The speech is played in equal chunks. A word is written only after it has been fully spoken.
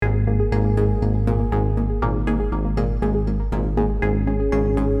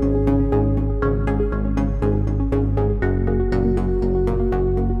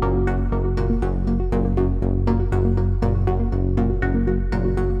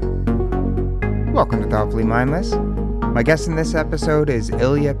Welcome to Thoughtfully Mindless. My guest in this episode is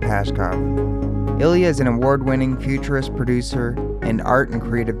Illia Pashkov. Illia is an award-winning futurist producer and art and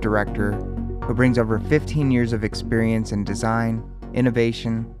creative director who brings over 15 years of experience in design,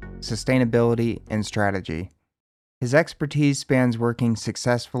 innovation, sustainability, and strategy. His expertise spans working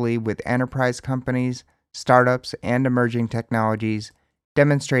successfully with enterprise companies, startups, and emerging technologies,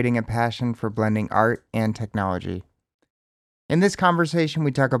 demonstrating a passion for blending art and technology. In this conversation,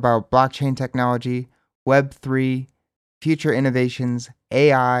 we talk about blockchain technology, Web3, future innovations,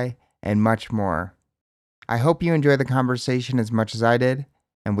 AI, and much more. I hope you enjoy the conversation as much as I did.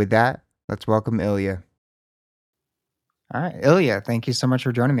 And with that, let's welcome Illia. All right, Illia, thank you so much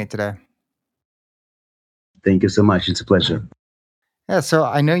for joining me today. Thank you so much. It's a pleasure. Yeah, so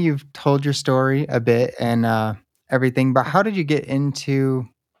I know you've told your story a bit and everything, but how did you get into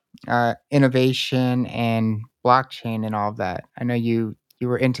innovation and blockchain and all of that? I know you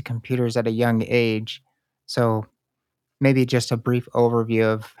were into computers at a young age, so maybe just a brief overview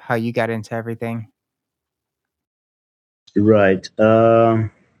of how you got into everything. Right. I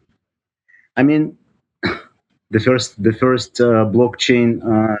mean, the first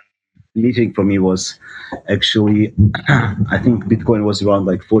blockchain meeting for me was actually, I think Bitcoin was around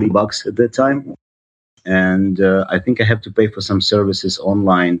like $40 at that time, and I think I have to pay for some services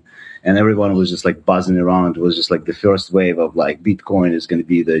online, and everyone was just like buzzing around. It was just like the first wave of like Bitcoin is going to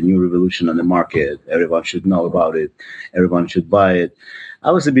be the new revolution on the market. Everyone should know about it. Everyone should buy it. I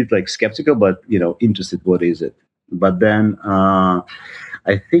was a bit like skeptical, but interested. What is it? But then I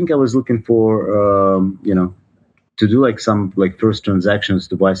think I was looking for to do like some like first transactions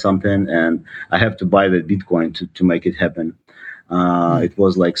to buy something, and I have to buy the Bitcoin to make it happen. It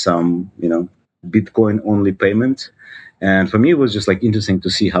was like some Bitcoin only payment, and for me it was just like interesting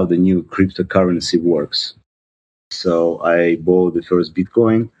to see how the new cryptocurrency works. So I bought the first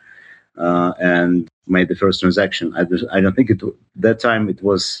Bitcoin and made the first transaction. I don't think that time it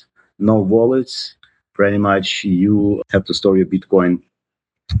was no wallets. Pretty much you have to store your Bitcoin.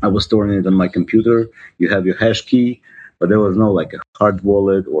 I was storing it on my computer. You have your hash key, but there was no like a hard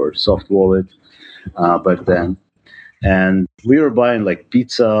wallet or soft wallet back then. And we were buying like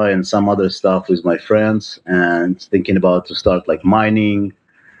pizza and some other stuff with my friends and thinking about to start like mining.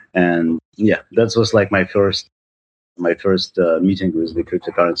 And yeah, that was like my first meeting with the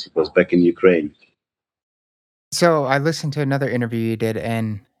cryptocurrency was back in Ukraine. So I listened to another interview you did,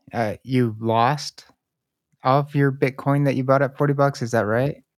 and you lost all of your Bitcoin that you bought at $40. Is that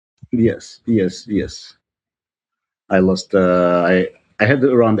right? Yes, yes, yes. I lost. I had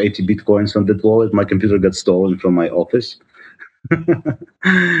around 80 bitcoins on that wallet. My computer got stolen from my office.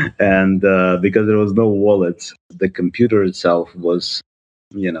 And because there was no wallet, the computer itself was,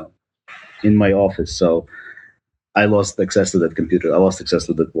 you know, in my office. So I lost access to that computer. I lost access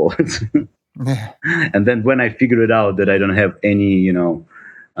to that wallet. Yeah. And then when I figured it out that I don't have any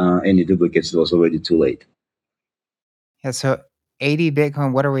duplicates, it was already too late. Yeah. So 80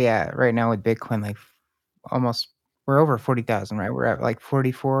 Bitcoin. What are we at right now with Bitcoin? Like almost, we're over 40,000, right? We're at like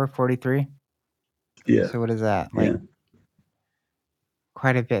 44, 43. Yeah, So what is that? yeah, Like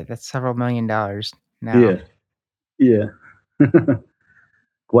quite a bit. That's several $1 million now. yeah, yeah.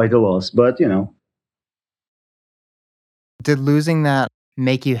 Quite a loss, but Did losing that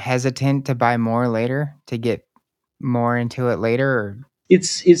make you hesitant to buy more later, to get more into it later? Or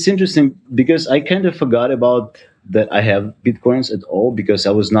it's interesting because I kind of forgot about that I have bitcoins at all because I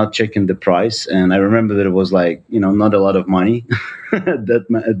was not checking the price, and I remember that it was like not a lot of money at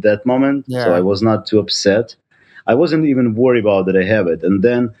that moment, so I yeah. was not too upset. I wasn't even worried about that I have it, and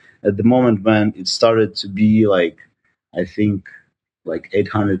then at the moment when it started to be like, I think like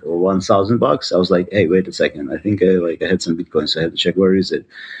 800 or $1,000, I was like, hey, wait a second, I think I had some bitcoins, so I had to check where is it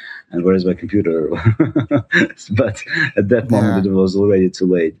and where is my computer. But at that moment Yeah. it was already too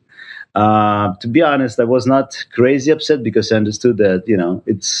late. To be honest, I was not crazy upset because I understood that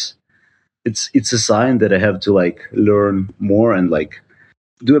it's a sign that I have to like learn more and like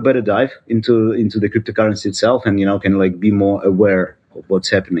do a better dive into the cryptocurrency itself, and can like be more aware of what's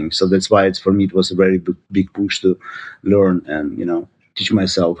happening. So that's why it's for me it was a very big push to learn and teach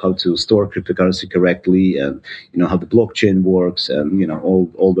myself how to store cryptocurrency correctly, and how the blockchain works, and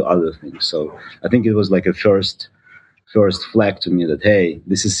all the other things. So I think it was like a first flag to me that, hey,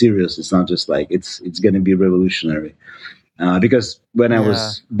 this is serious. It's not just like it's going to be revolutionary. Because when I Yeah.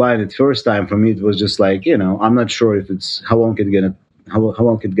 was buying it first time, for me it was just like I'm not sure if it's how long it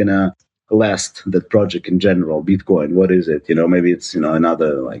gonna last, that project in general. Bitcoin, what is it? Maybe it's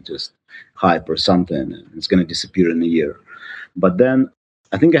another like just hype or something. And it's gonna disappear in a year. But then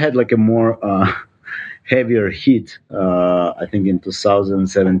I think I had like a more heavier hit. I think in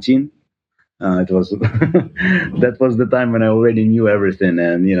 2017 It was that was the time when I already knew everything,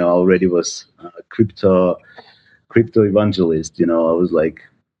 and already was crypto evangelist. I was like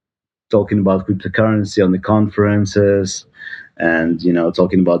talking about cryptocurrency on the conferences, and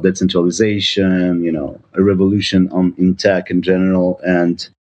talking about decentralization, a revolution in tech in general. And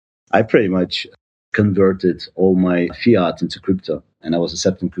I pretty much converted all my fiat into crypto, and I was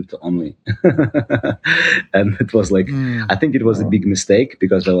accepting crypto only. And it was like, Mm, I think it was a big mistake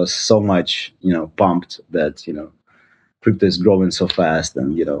because I was so much, pumped that crypto is growing so fast,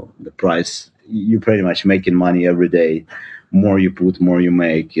 and the price, you pretty much making money every day. More you put, more you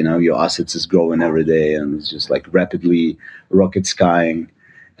make. Your assets is growing every day, and it's just like rapidly rocket skying,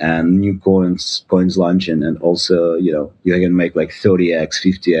 and new coins launching, and also you can make like 30x,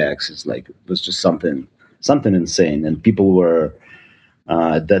 50x. It's like it was just something insane, and people were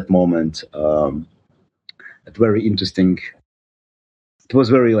at that moment at very interesting. It was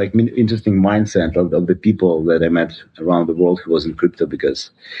very like interesting mindset of the people that I met around the world who was in crypto,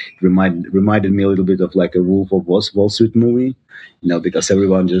 because it reminded me a little bit of like a Wolf of Wall Street movie, because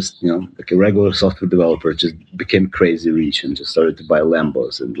everyone just like a regular software developer just became crazy rich and just started to buy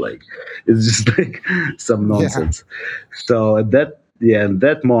Lambos, and like it's just like some yeah. nonsense. So at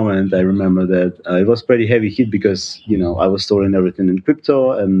that moment, I remember that it was pretty heavy hit because I was storing everything in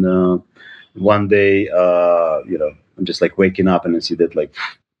crypto, and one day, I'm just like waking up and I see that like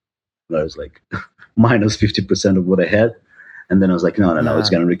there's like minus 50% of what I had. And then I was like, no, no, no, it's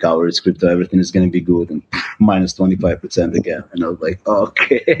Yeah. going to recover. It's crypto. Everything is going to be good. And minus 25% again. And I was like,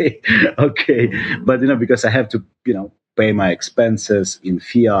 okay, okay. But, because I have to, pay my expenses in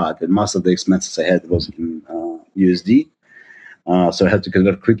fiat, and most of the expenses I had was in USD. So I had to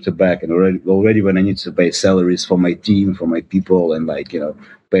convert crypto back, and already when I need to pay salaries for my team, for my people, and like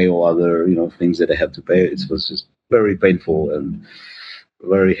pay all other things that I have to pay, it was just very painful and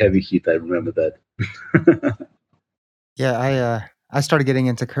very heavy hit. I remember that. Yeah, I started getting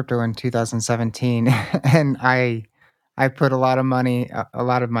into crypto in 2017 and I put a lot of money, a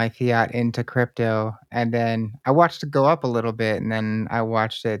lot of my fiat into crypto, and then I watched it go up a little bit, and then I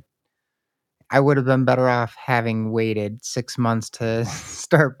watched it. I would have been better off having waited 6 months to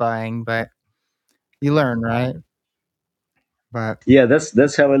start buying, but you learn, right? But Yeah,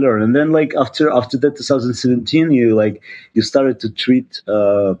 that's how I learned. And then like after that 2017, you started to treat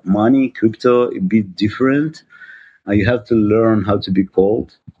money, crypto a bit different. You have to learn how to be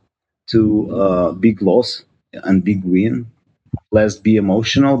cold to big loss and big win. Less be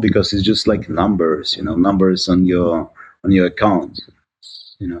emotional, because it's just like numbers, numbers on your account.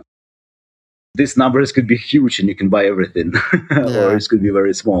 You know, these numbers could be huge and you can buy everything, or yeah, it could be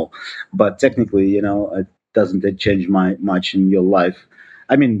very small. But technically, it doesn't change much in your life.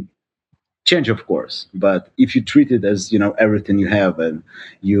 I mean, change of course, but if you treat it as everything you have, and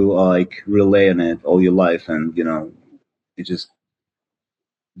you like rely on it all your life, and it just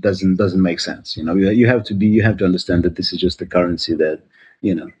doesn't make sense. You have to understand that this is just a currency that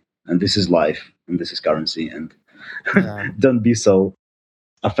you know and this is life, and this is currency, and yeah. don't be so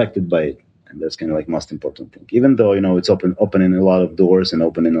affected by it. And that's kind of like most important thing, even though it's opening a lot of doors and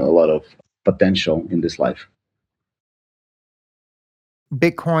opening a lot of potential in this life.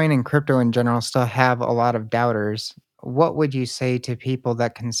 Bitcoin and crypto in general still have a lot of doubters. What would you say to people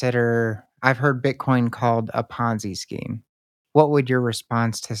that consider I've heard Bitcoin called a Ponzi scheme. What would your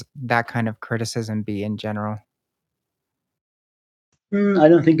response to that kind of criticism be in general? I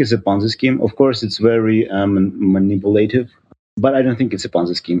don't think it's a Ponzi scheme. Of course, it's very manipulative, but I don't think it's a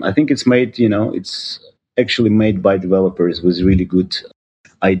Ponzi scheme. I think it's actually made by developers with really good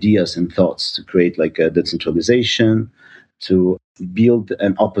ideas and thoughts to create like a decentralization, to build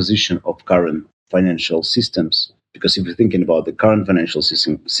an opposition of current financial systems. Because if you're thinking about the current financial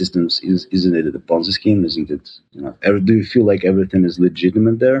systems, isn't it a Ponzi scheme? Isn't it? Do you feel like everything is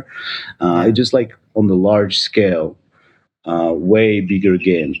legitimate there? It's Yeah. just like on the large scale, way bigger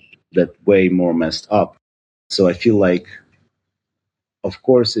game that way more messed up. So I feel like, of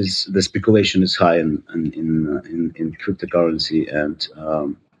course, is the speculation is high in cryptocurrency, and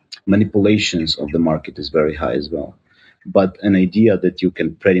manipulations of the market is very high as well. But an idea that you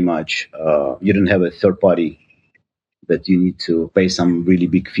can pretty much you don't have a third party that you need to pay some really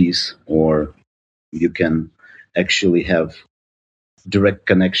big fees, or you can actually have direct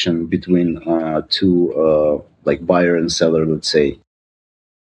connection between two like buyer and seller, let's say.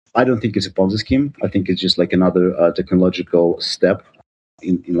 I don't think it's a Ponzi scheme. I think it's just like another technological step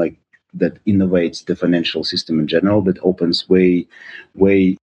in like that innovates the financial system in general, that opens way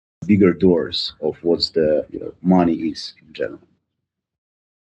bigger doors of what's the money is in general.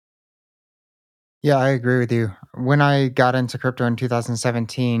 Yeah, I agree with you. When I got into crypto in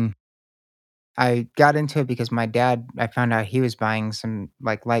 2017, I got into it because my dad, I found out he was buying some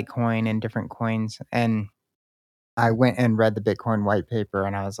like Litecoin and different coins, and I went and read the Bitcoin white paper,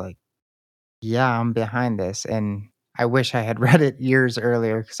 and I was like, "Yeah, I'm behind this." And I wish I had read it years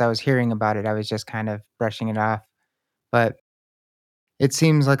earlier because I was hearing about it. I was just kind of brushing it off, but it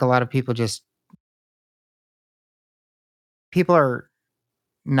seems like a lot of people are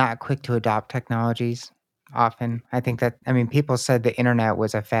not quick to adopt technologies often. I think that I mean, people said the internet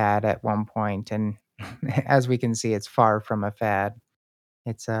was a fad at one point, and as we can see, it's far from a fad.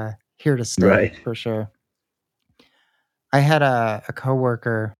 It's, here to stay Right. for sure. I had a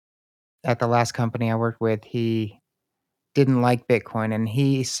coworker at the last company I worked with, he didn't like Bitcoin, and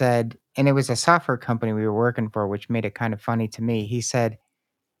he said and it was a software company we were working for, which made it kind of funny to me. He said,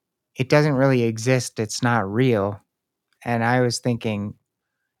 "It doesn't really exist, it's not real." And I was thinking,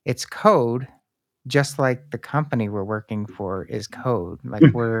 "It's code, just like the company we're working for is code. Like,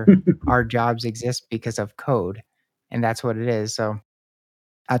 our jobs exist because of code, and that's what it is." So,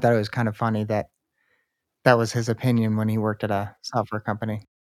 I thought it was kind of funny that that was his opinion when he worked at a software company.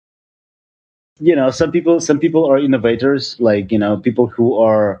 Some people are innovators, like people who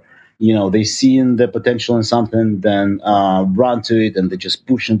are, they see in the potential in something, then run to it, and they just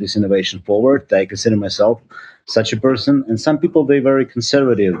pushing this innovation forward. I consider myself such a person. And some people, they're very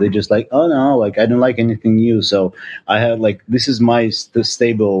conservative. They just like, oh no, like I don't like anything new. So I have like, this is my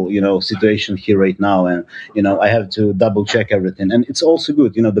stable situation here right now, and I have to double check everything. And it's also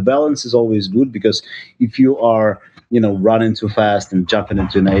good, the balance is always good, because if you are running too fast and jumping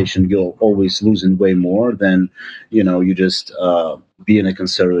into innovation, you'll always losing way more than you just being a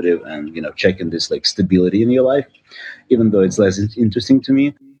conservative and checking this like stability in your life, even though it's less interesting to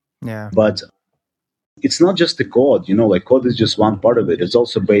me. Yeah, But it's not just the code, like code is just one part of it. It's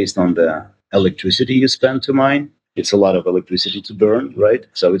also based on the electricity you spend to mine. It's a lot of electricity to burn, right?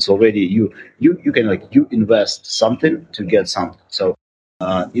 So it's already you can like you invest something to get something. So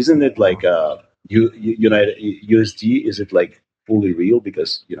isn't it like United USD? Is it like fully real,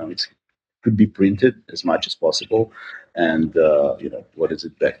 because it's could be printed as much as possible, and what is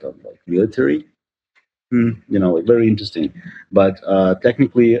it backed on, like military? Like very interesting. But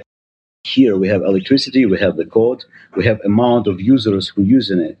technically, here we have electricity, we have the code, we have amount of users who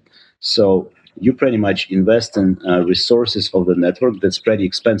using it. So you pretty much invest in resources of the network that's pretty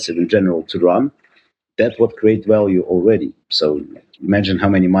expensive in general to run. That what create value already. So imagine how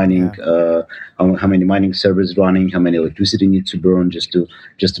many mining yeah, how many mining servers running, how many electricity need to burn just to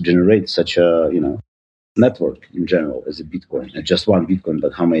generate such a network in general as a Bitcoin, and just one Bitcoin,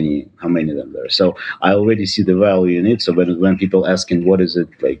 but how many of them there? So I already see the value in it. So when people asking what is it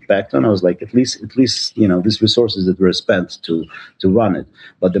like backed on, I was like, at least these resources that were spent to run it.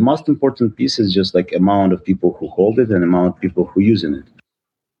 But the most important piece is just like amount of people who hold it, and amount of people who using it,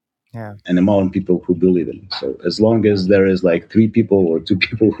 yeah, and amount of people who believe in it. So as long as there is like three people or two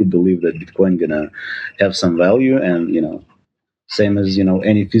people who believe that Bitcoin gonna have some value, and same as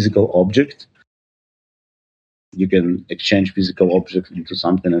any physical object, you can exchange physical objects into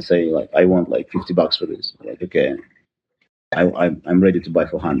something and say like, I want like $50 for this. Like, okay, I'm ready to buy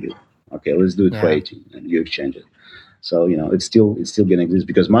for 100. Okay, let's do it for yeah, 80, and you exchange it. So it's still gonna exist,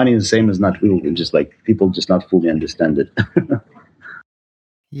 because money is the same as not real. It's just like people just not fully understand it.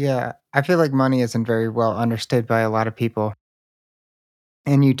 yeah. I feel like money isn't very well understood by a lot of people,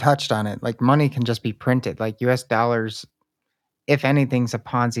 and you touched on it. Like, money can just be printed. Like, US dollars, if anything's a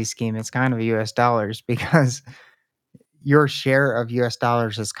Ponzi scheme, it's kind of US dollars because your share of US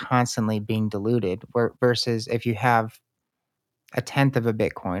dollars is constantly being diluted, versus if you have a tenth of a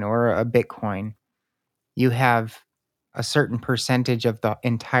Bitcoin or a Bitcoin, you have a certain percentage of the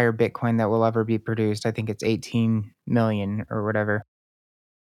entire Bitcoin that will ever be produced. I think it's 18 million or whatever.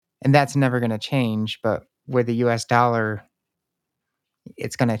 And that's never going to change. But with the US dollar,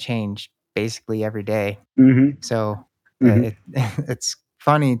 it's going to change basically every day. hmm So hmm it's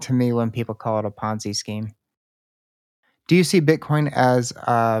funny to me when people call it a Ponzi scheme. Do you see Bitcoin as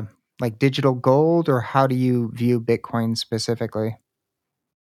like digital gold, or how do you view Bitcoin specifically?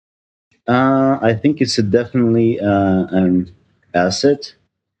 I think it's a definitely an asset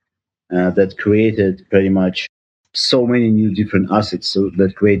that created pretty much so many new different assets. So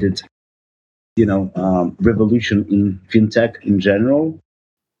that created revolution in fintech in general.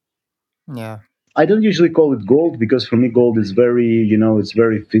 Yeah, I don't usually call it gold, because for me gold is very, it's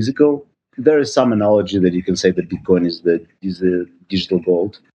very physical. There is some analogy that you can say that Bitcoin is the digital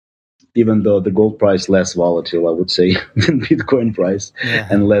gold, even though the gold price less volatile, I would say, than Bitcoin price, yeah,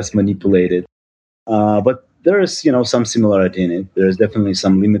 and less manipulated. But there is, some similarity in it. There is definitely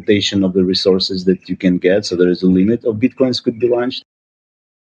some limitation of the resources that you can get. So there is a limit of Bitcoins could be launched.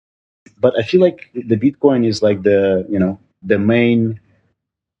 but I feel like the Bitcoin is like the main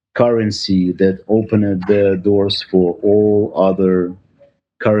currency that opened the doors for all other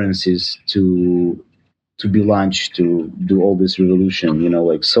currencies to be launched to do all this revolution.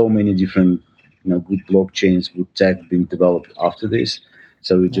 Like so many different good blockchains, good tech being developed after this.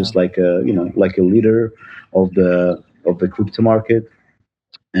 So it's Yeah. just like a like a leader of the crypto market.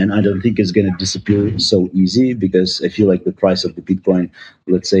 And I don't think it's going to disappear so easy, because I feel like the price of the Bitcoin,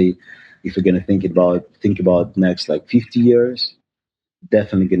 let's say, if we're going to think about next like 50 years,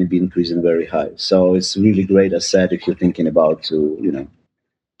 definitely going to be increasing very high. So it's really great asset if you're thinking about to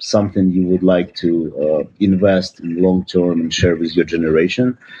something you would like to invest in long term and share with your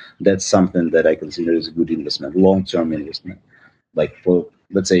generation. That's something that I consider is a good investment, long term investment. Like for,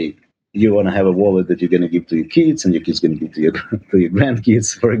 let's say, you want to have a wallet that you're going to give to your kids, and your kids going to give to your to your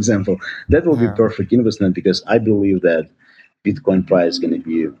grandkids, for example. That will be Yeah. perfect investment, because I believe that Bitcoin price is going to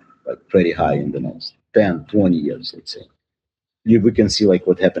be like pretty high in the next 10, 20 years, let's say. We can see like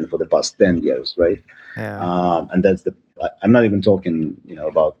what happened for the past 10 years, right? Yeah. And that's I'm not even talking,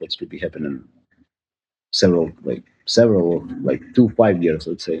 about what's could be happening several like 2 5 years,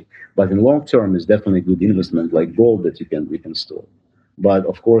 let's say. But in long term, it's definitely a good investment, like gold that you can store. But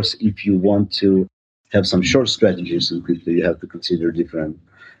of course, if you want to have some short strategies in crypto, you have to consider different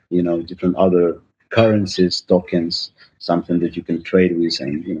other currencies, tokens, something that you can trade with,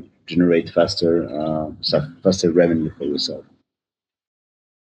 and generate faster revenue for yourself.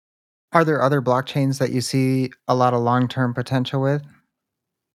 Are there other blockchains that you see a lot of long-term potential with?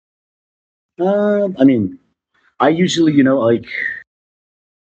 I mean, I usually, like,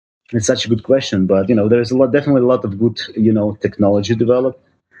 it's such a good question, but there's definitely a lot of good, technology developed.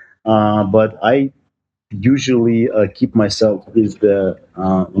 But I usually keep myself with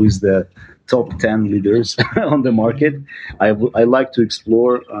the top 10 leaders on the market. I like to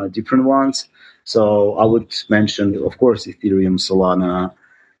explore different ones. So I would mention, of course, Ethereum, Solana,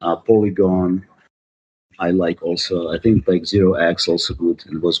 Polygon. I like also. I think like 0x also good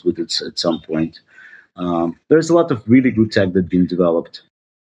and was good at some point. There's a lot of really good tech that's been developed.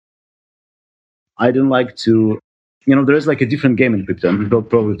 I don't like to, there's like a different game in crypto. I'm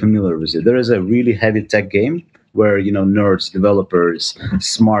probably familiar with it. There is a really heavy tech game where, nerds, developers,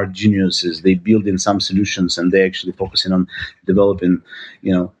 smart geniuses, they build in some solutions, and they actually focusing on developing,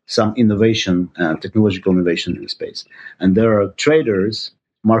 some innovation, technological innovation in the space. And there are traders,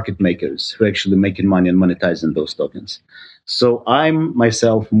 market makers who actually making money and monetizing those tokens. So I'm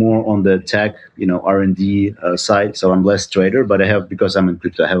myself more on the tech, R&D side. So I'm less trader, but I have, because I'm in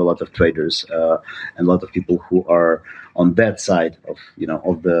crypto, I have a lot of traders and a lot of people who are on that side of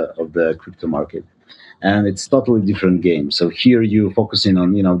the crypto market. And it's totally different game. So here you focusing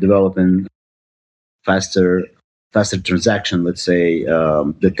on developing faster faster transaction, let's say,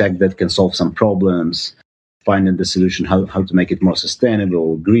 the tech that can solve some problems, finding the solution, how to make it more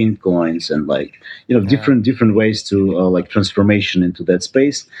sustainable, green coins, and like Yeah. different ways to like transformation into that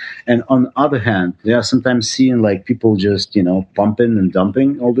space. And on the other hand, yeah, sometimes seeing like people just pumping and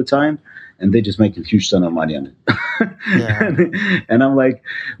dumping all the time, and they just make a huge ton of money on it. Yeah. And I'm like,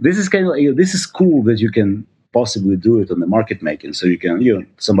 this is kind of like, this is cool that you can possibly do it on the market making. So you can,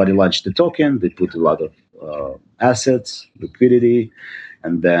 somebody launched the token, they put a lot of assets, liquidity,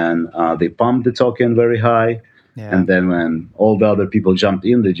 and then they pumped the token very high. Yeah. And then when all the other people jumped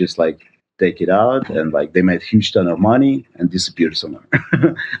in, they just like take it out, and like they made huge ton of money and disappeared somewhere.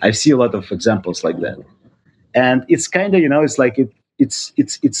 I see a lot of examples like that, and it's kind of it's like it's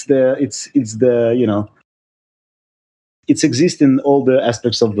the it's exist in all the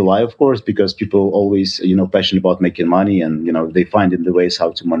aspects of the life, of course, because people always passionate about making money, and they find in the ways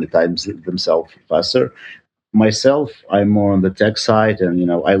how to monetize themselves faster. Myself, I'm more on the tech side,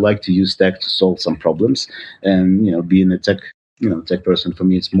 and I like to use tech to solve some problems. And being a tech person, for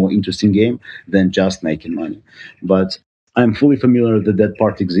me, it's more interesting game than just making money. But I'm fully familiar that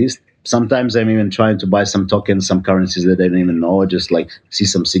part exists. Sometimes I'm even trying to buy some tokens, some currencies that I don't even know. I just like see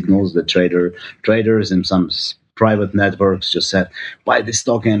some signals that traders and some private networks just said, buy this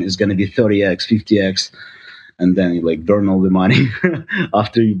token is going to be 30x, 50x, and then you like burn all the money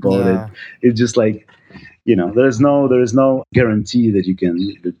after you bought it. Yeah. It's just like there is no guarantee that you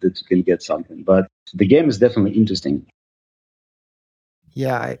can get something, but the game is definitely interesting.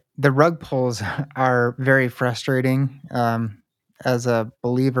 Yeah, the rug pulls are very frustrating. As a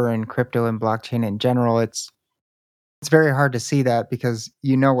believer in crypto and blockchain in general, it's very hard to see that because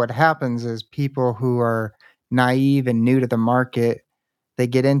what happens is people who are naive and new to the market, they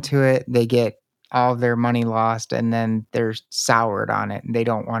get into it, they get all of their money lost, and then they're soured on it, and they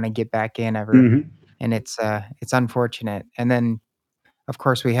don't want to get back in ever. Hmm. And it's unfortunate. And then of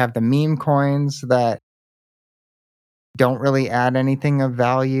course, we have the meme coins that don't really add anything of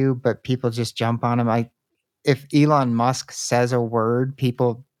value, but people just jump on them. If Elon Musk says a word,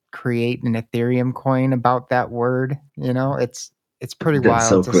 people create an Ethereum coin about that word. It's pretty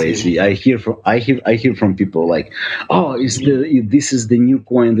That's wild so to see. crazy. I hear from people like, "Oh, this is the new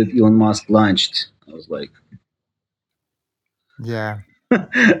coin that Elon Musk launched." I was like, Yeah,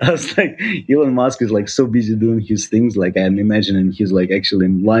 I was like, Elon Musk is like so busy doing his things. Like I'm imagining he's like actually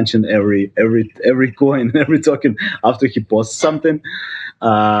launching every coin, every token after he posts something.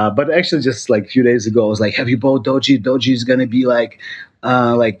 But actually, just like a few days ago, I was like, "Have you bought Doji? Doji is gonna be like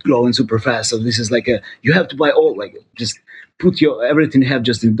growing super fast. So this is like a you have to buy all like just put your everything you have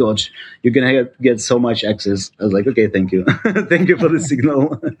just in Doge. You're gonna get so much access." I was like, "Okay, thank you, thank you for the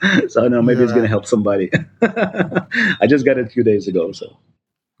signal." So I know maybe it's gonna yeah, help somebody. I just got it a few days ago, so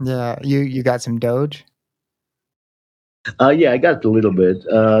yeah. You got some Doge? yeah, I got a little bit,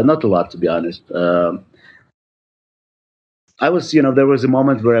 not a lot to be honest. I was, there was a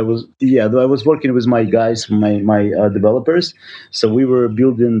moment where I was working with my guys, my developers. So we were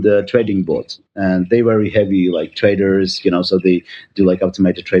building the trading bot, and they very heavy like traders, so they do like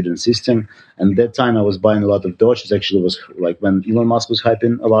automated trading system. And that time I was buying a lot of Doge. It actually was like when Elon Musk was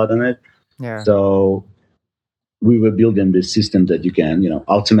hyping a lot on it. Yeah, So we were building this system that you can,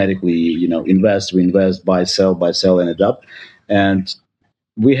 automatically, invest, reinvest, buy, sell, and it up. And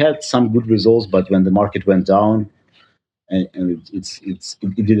we had some good results, but when the market went down, and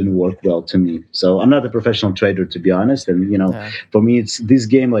it didn't work well to me. So I'm not a professional trader, to be honest. And yeah, for me, it's this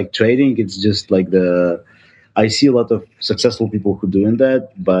game like trading. It's just like I see a lot of successful people who doing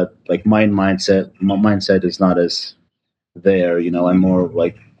that, but like my mindset is not as there. I'm more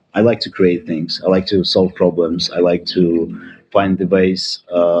like I like to create things. I like to solve problems. I like to find the ways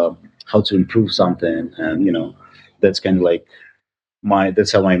how to improve something, and that's kind of like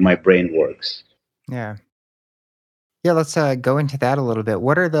that's how my brain works. yeah. Yeah, let's go into that a little bit.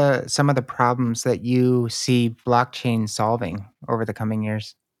 What are some of the problems that you see blockchain solving over the coming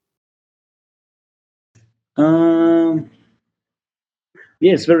years? Um,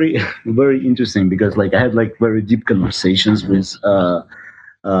 Yeah, it's very very interesting because like I had like very deep conversations with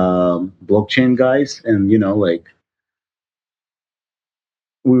blockchain guys, and like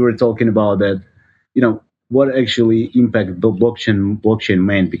we were talking about that, what actually impact the blockchain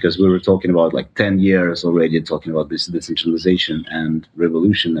meant, because we were talking about like 10 years already talking about this decentralization and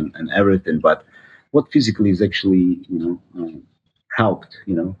revolution and everything, but what physically is actually helped,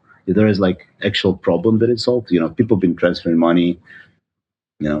 if there is like actual problem that it solved. People been transferring money,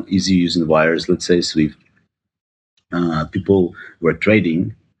 easy using wires, let's say Swift. People were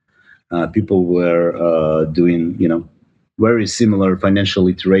trading. People were doing, very similar financial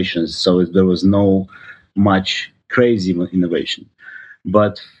iterations. So there was no much crazy innovation.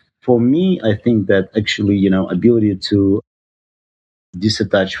 But for me, I think that actually, ability to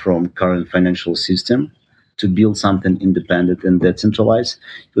disattach from current financial system to build something independent and decentralized.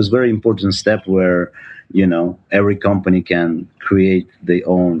 It was a very important step where every company can create their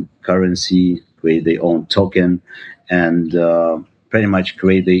own currency, create their own token, and pretty much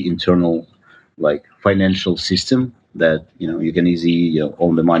create the internal like financial system that you can easily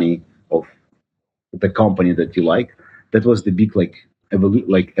own the money of the company that you like. That was the big like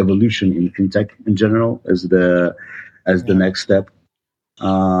evolution in fintech in general as the Yeah, next step.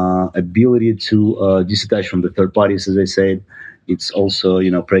 Ability to disattach from the third parties, as I said, it's also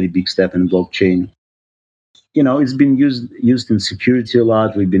pretty big step in blockchain. It's been used in security a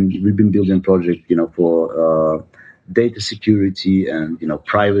lot. We've been building project for data security and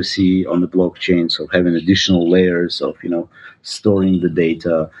privacy on the blockchain. So having additional layers of storing the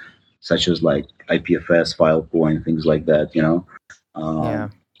data, such as like IPFS, Filecoin, things like that. yeah,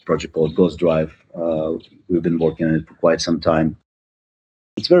 Project called Ghost Drive. We've been working on it for quite some time.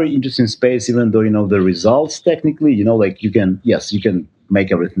 It's very interesting space, even though the results technically, like you can make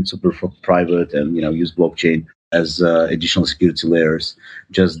everything super private and use blockchain as additional security layers.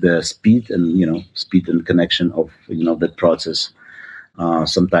 Just the speed and connection of that process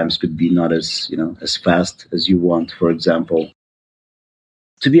sometimes could be not as as fast as you want, for example.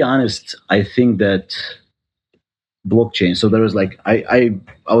 To be honest, I think that blockchain. So there was like I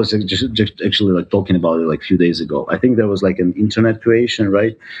was just actually like talking about it like a few days ago. I think there was like an internet creation,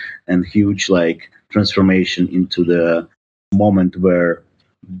 right, and huge like transformation into the moment where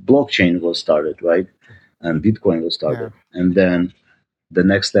blockchain was started, right, and Bitcoin was yeah, started, and then the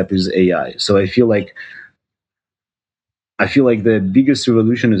next step is AI. So I feel like the biggest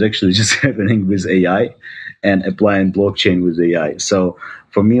revolution is actually just happening with AI and applying blockchain with AI. So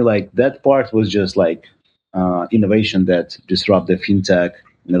for me, like that part was just like innovation that disrupt the fintech,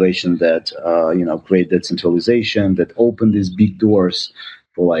 innovation that create that centralization, that open these big doors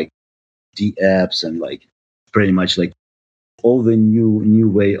for like the apps and like pretty much like all the new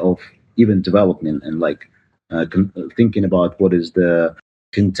way of even development and like thinking about what is the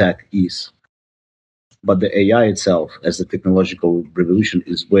fintech is. But the AI itself, as a technological revolution,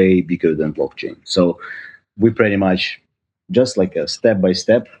 is way bigger than blockchain. So we pretty much just like a step by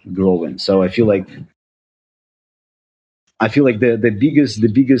step growing. So I feel like the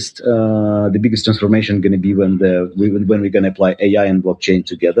biggest transformation going to be when we're going to apply AI and blockchain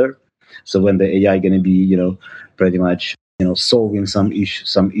together. So when the AI going to be pretty much solving some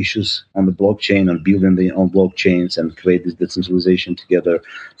issues on the blockchain and building their own blockchains and create this decentralization together.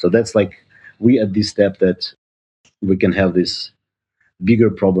 So that's like we at this step that we can have this bigger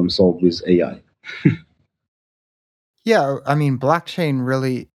problem solved with AI. Yeah, I mean, blockchain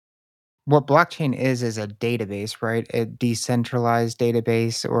really what blockchain is a database, right? A decentralized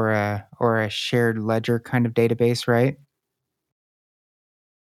database or a shared ledger kind of database, right?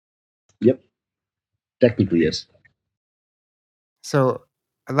 Yep, technically yes. So,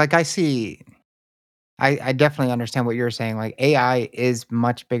 like I definitely understand what you're saying. Like AI is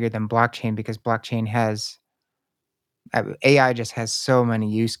much bigger than blockchain because AI just has so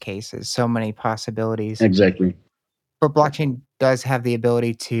many use cases, so many possibilities. Exactly. But blockchain does have the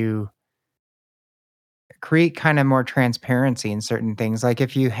ability to create kind of more transparency in certain things. Like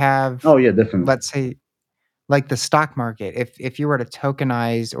if you have, Oh yeah, definitely. let's say, like the stock market, if you were to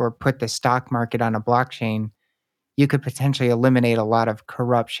tokenize or put the stock market on a blockchain, you could potentially eliminate a lot of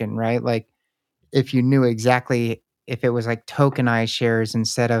corruption, right? Like if you knew exactly if it was like tokenized shares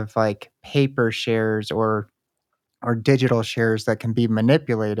instead of like paper shares or digital shares that can be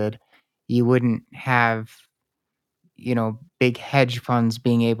manipulated, you wouldn't have, big hedge funds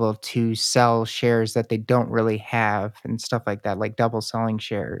being able to sell shares that they don't really have and stuff like that, like double selling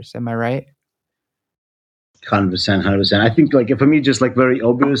shares. Am I right? 100%, 100%. I think like for me, just like very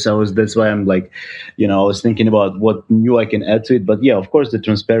obvious. That's why I'm like, I was thinking about what new I can add to it. But yeah, of course, the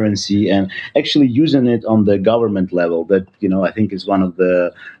transparency and actually using it on the government level. That I think is one of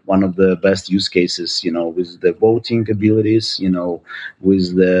the best use cases. With the voting abilities.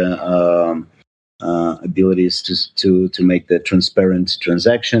 With the abilities to make the transparent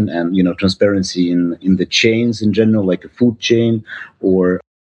transaction and transparency in the chains in general, like a food chain or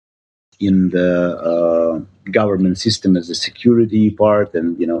in the government system as a security part,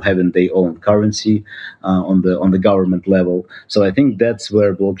 and having their own currency on the government level. So I think that's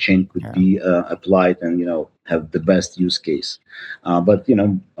where blockchain could Yeah. be applied and have the best use case. But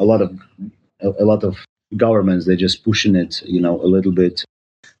a lot of governments, they're just pushing it a little bit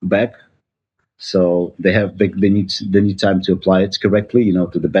back. So they need time to apply it correctly,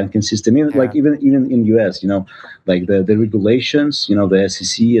 to the banking system. Even like Yeah. even in US, like the regulations, the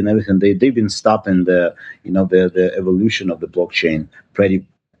SEC and everything, they've been stopping the evolution of the blockchain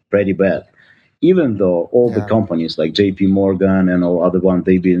pretty bad. Even though all the Yeah. companies like JP Morgan and all other ones,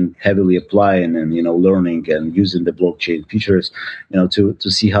 they've been heavily applying and learning and using the blockchain features, to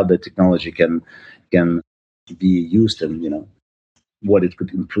see how the technology can be used and what it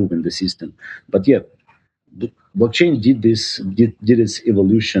could improve in the system. But yeah, blockchain did its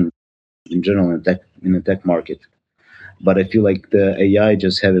evolution in general in the tech market. But I feel like the AI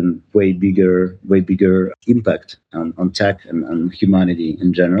just having way bigger impact on tech and humanity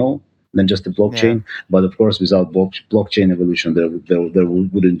in general than just the Yeah. blockchain. But of course, without blockchain evolution, there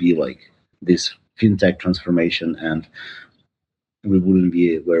wouldn't be like this fintech transformation, and we wouldn't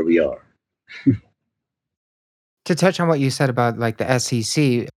be where we are. To touch on what you said about like the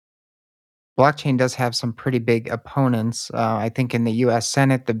SEC, blockchain does have some pretty big opponents. I think in the US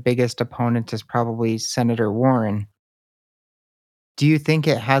Senate, the biggest opponent is probably Senator Warren. Do you think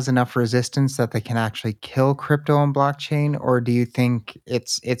it has enough resistance that they can actually kill crypto and blockchain, or do you think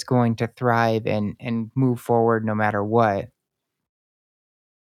it's going to thrive and move forward no matter what?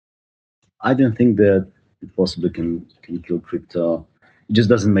 I don't think that it possibly can kill crypto. It just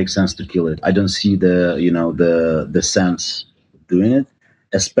doesn't make sense to kill it. I don't see the sense of doing it,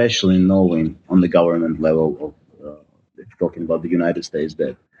 especially knowing on the government level of if you're talking about the United States,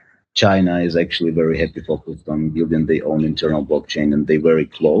 that China is actually very heavily focused on building their own internal blockchain and they're very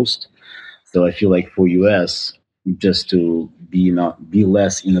closed. So I feel like for US, just to be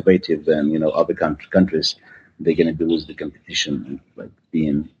less innovative than other countries, they're gonna be lose the competition and like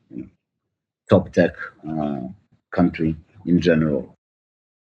being top tech uh, country in general.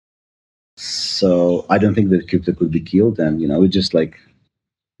 So I don't think that crypto could be killed, and it's just like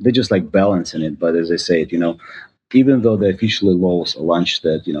they're just like balancing it. But as I said, even though the official laws launched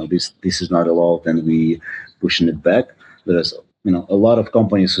that this is not allowed and we pushing it back. There's a lot of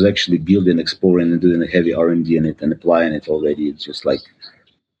companies who actually building, exploring, and doing a heavy R&D in it and applying it already. It's just like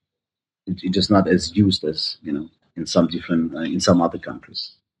it's just not as used as in some different in some other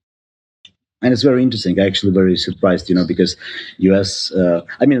countries. And it's very interesting. Actually, very surprised, because U.S.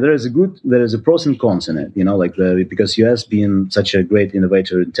 I mean, there is a pros and cons in it, like because U.S. being such a great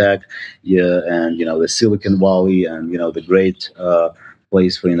innovator in tech, yeah, and the Silicon Valley, and the great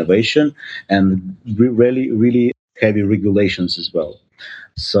place for innovation, and really, really heavy regulations as well.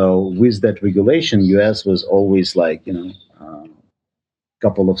 So with that regulation, U.S. was always like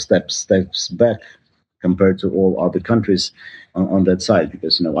couple of steps back compared to all other countries on that side,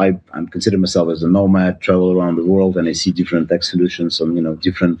 because I'm consider myself as a nomad, travel around the world, and I see different tech solutions on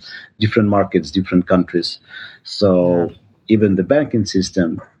different markets, different countries. Yeah. So even the banking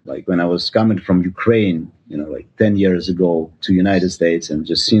system, like when I was coming from Ukraine, like 10 years ago to United States, and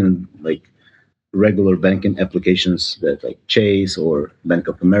just seeing like regular banking applications that like Chase or Bank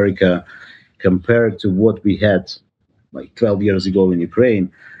of America, compared to what we had like 12 years ago in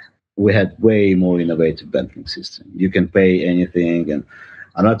Ukraine, we had way more innovative banking system. You can pay anything, and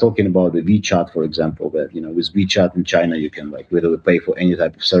I'm not talking about the WeChat, for example. That with WeChat in China, you can like literally pay for any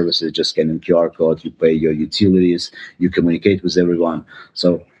type of services. Just scan a QR code, you pay your utilities, you communicate with everyone.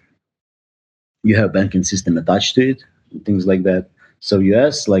 So you have banking system attached to it, and things like that. So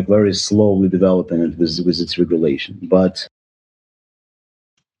US like very slowly developing it with its regulation, but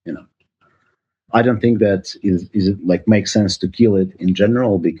you know I don't think that is it like makes sense to kill it in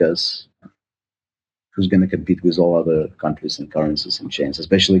general, because who's going to compete with all other countries and currencies and chains,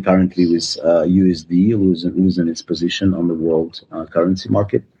 especially currently with USD losing its position on the world currency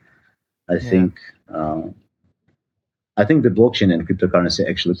market. I Yeah. think uh, I think the blockchain and cryptocurrency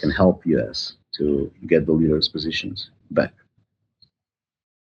actually can help US to get the leaders' positions back.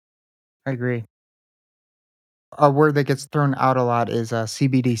 I agree. A word that gets thrown out a lot is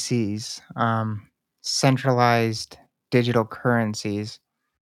CBDCs, centralized digital currencies.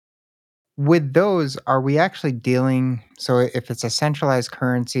 With those, are we actually dealing? So, if it's a centralized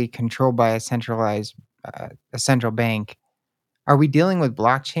currency controlled by a central bank, are we dealing with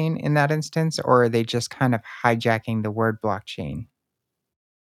blockchain in that instance, or are they just kind of hijacking the word blockchain?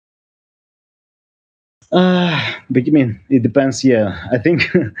 But you mean it depends? Yeah, I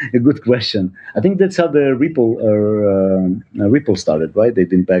think a good question. I think that's how the Ripple started, right? They've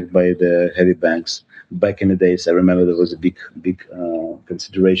been backed by the heavy banks back in the days. I remember there was a big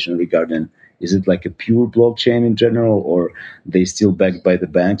consideration regarding, is it like a pure blockchain in general, or they still backed by the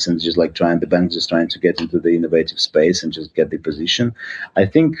banks and just like trying the banks just trying to get into the innovative space and just get the position. I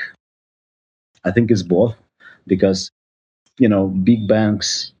think I think it's both, because big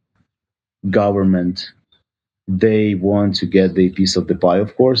banks, government, they want to get the piece of the pie,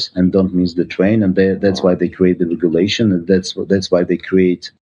 of course, and don't miss the train. And that's why they create the regulation, and that's why they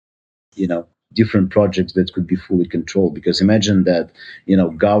create different projects that could be fully controlled. Because imagine that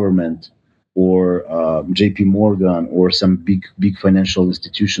government or JP Morgan or some big financial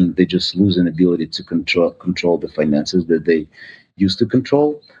institution, they just lose an ability to control the finances that they used to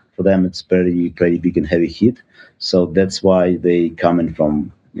control. For them, it's pretty big and heavy hit. So that's why they come in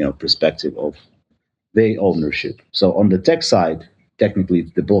from perspective of their ownership. So on the tech side, technically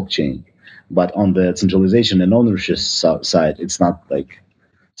it's the blockchain, but on the centralization and ownership side, it's not like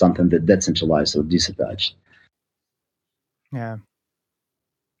something that decentralized or disattached. Yeah.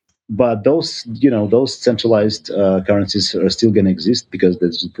 But those centralized currencies are still going to exist, because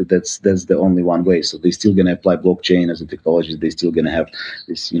that's the only one way. So they're still going to apply blockchain as a technology. They're still going to have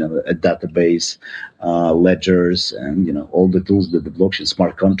this a database, ledgers, and all the tools that the blockchain,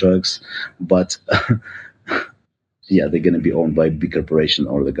 smart contracts. But yeah, they're going to be owned by big corporation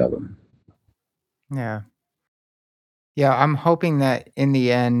or the government. Yeah. Yeah. I'm hoping that in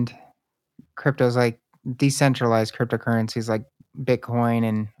the end, cryptos like decentralized cryptocurrencies like Bitcoin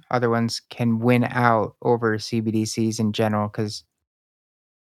and other ones can win out over CBDCs in general. Because,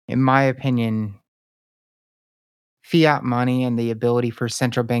 in my opinion, fiat money and the ability for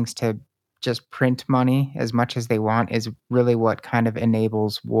central banks to just print money as much as they want is really what kind of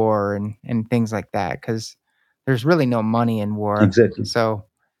enables war and things like that. Because there's really no money in war. Exactly, So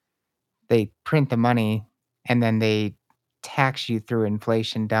they print the money and then they tax you through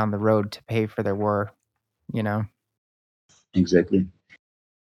inflation down the road to pay for their war, you know? exactly.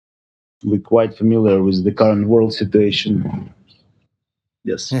 We're quite familiar with the current world situation.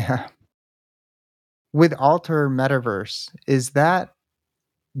 Yes. Yeah. With Alter Metaverse, is that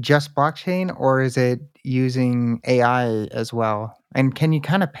just blockchain or is it using AI as well? And can you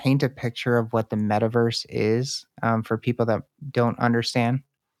kind of paint a picture of what the metaverse is for people that don't understand?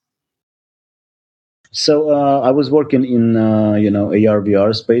 So I was working in AR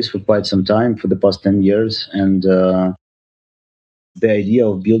VR space for quite some time for the past 10 years, and the idea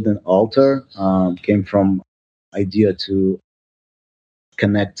of building altar came from idea to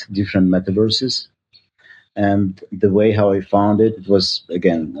connect different metaverses. And the way how I found it, it was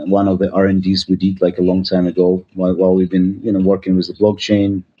again one of the R&Ds we did like a long time ago while we've been working with the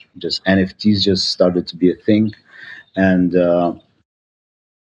blockchain. Just NFTs just started to be a thing, and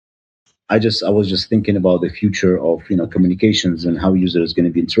I was just thinking about the future of communications and how users are going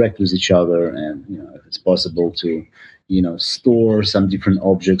to be interact with each other, and if it's possible to store some different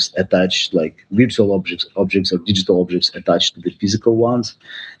objects attached, like virtual objects or digital objects attached to the physical ones,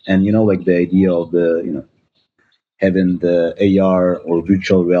 and like the idea of the having the AR or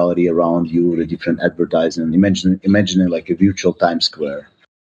virtual reality around you, the different advertising. Imagining like a virtual Times Square,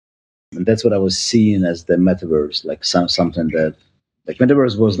 and that's what I was seeing as the metaverse, like something that like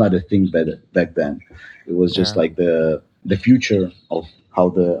metaverse was not a thing back then. It was just Yeah. like the future of how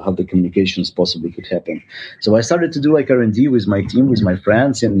the communications possibly could happen. So I started to do like R&D with my team, with my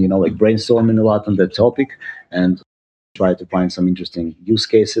friends, and like brainstorming a lot on that topic, and try to find some interesting use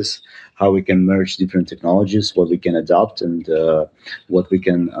cases, how we can merge different technologies, what we can adopt, and what we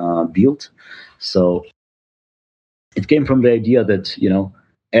can build. So it came from the idea that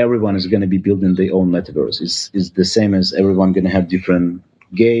everyone is going to be building their own metaverse. It's the same as everyone going to have different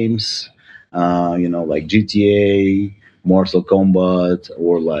games, like GTA, Mortal Kombat,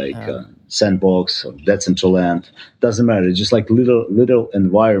 or like Yeah. Sandbox, or Decentraland. Doesn't matter. It's just like little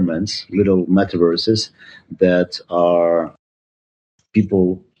environments, little metaverses that are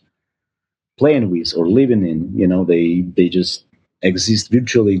people playing with or living in. They just exist,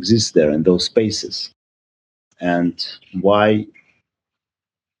 virtually exist there in those spaces. And why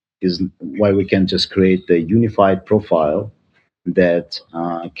is why we can just create a unified profile that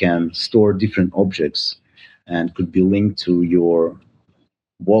can store different objects and could be linked to your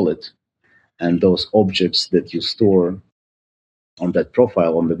wallet. And those objects that you store on that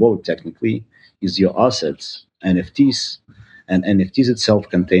profile on the wallet technically is your assets, NFTs. And NFTs itself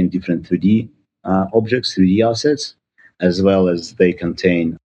contain different 3D objects, 3D assets, as well as they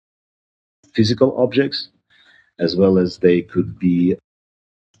contain physical objects, as well as they could be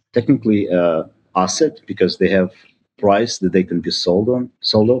technically asset because they have price that they can be sold on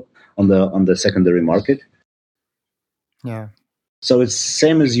the secondary market. Yeah. So it's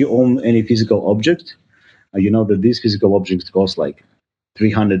same as you own any physical object. You know that these physical objects cost like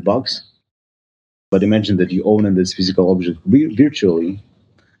 $300, but imagine that you own this physical object virtually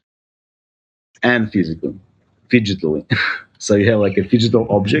and physically, digitally. So you have like a digital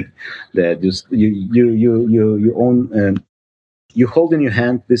object that you own. You hold in your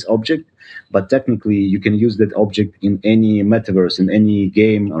hand this object, but technically you can use that object in any metaverse, in any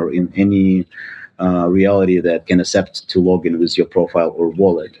game, or in any reality that can accept to log in with your profile or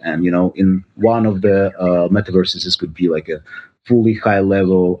wallet. And in one of the metaverses, this could be like a fully high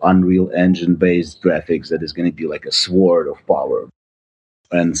level Unreal Engine based graphics that is going to be like a sword of power.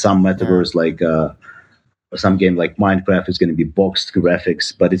 And some Yeah. metaverse like some game like Minecraft is going to be boxed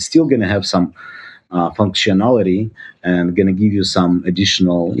graphics, but it's still going to have some functionality and going to give you some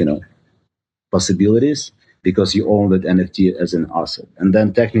additional possibilities because you own that NFT as an asset. And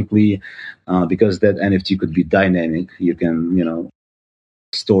then technically, because that NFT could be dynamic, you can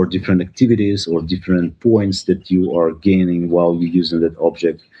store different activities or different points that you are gaining while you're using that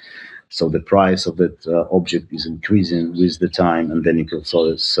object. So the price of that object is increasing with the time, and then you can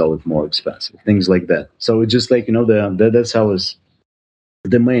sell it more expensive. Things like that. So it's just like that's how is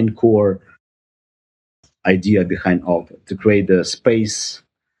the main core idea behind Alta, to create a space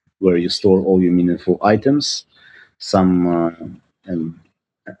where you store all your meaningful items, some and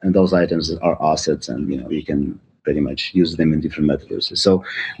and those items are assets, and you can pretty much use them in different metaverses. So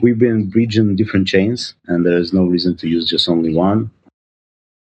we've been bridging different chains, and there is no reason to use just only one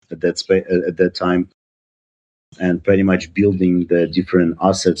at that time, and pretty much building the different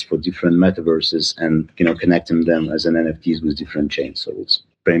assets for different metaverses and connecting them as an NFTs with different chains. So it's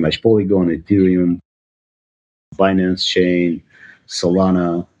pretty much Polygon, Ethereum, Binance Chain,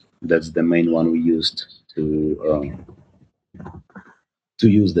 Solana. That's the main one we used to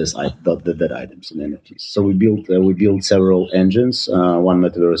use that items in NFTs. So we built several engines. One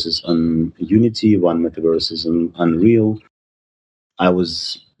metaverse is on Unity, one metaverse is on Unreal. I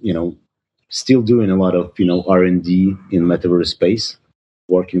was still doing a lot of R&D in metaverse space,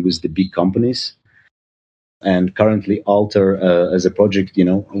 working with the big companies. And currently, Alter as a project,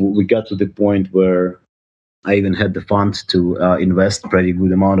 we got to the point where I even had the fund to invest pretty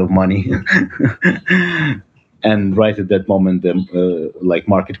good amount of money. And right at that moment, the like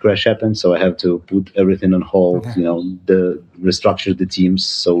market crash happened, so I have to put everything on hold. Yeah. The restructure the teams,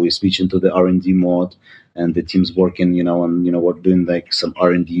 so we switch into the R&D mode, and the teams working, on we're doing like some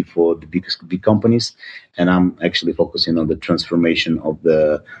R&D for the big companies, and I'm actually focusing on the transformation of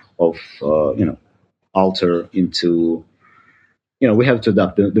Alter into we have to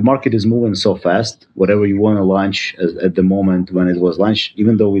adapt. The market is moving so fast. Whatever you want to launch at the moment when it was launched,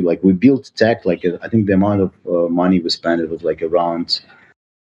 even though we built tech, I think the amount of money we spent it was like around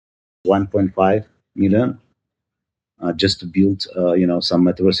 1.5 million just to build some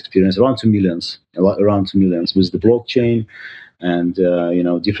metaverse experience, around 2 millions, around 2 millions with the blockchain and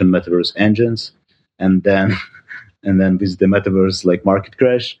different metaverse engines, and then and then with the metaverse like market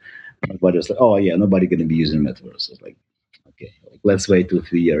crash, everybody was like, oh yeah, nobody gonna be using metaverse. It's like, okay, let's wait 2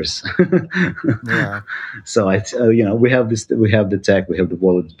 3 years. Yeah. So we have the tech, we have the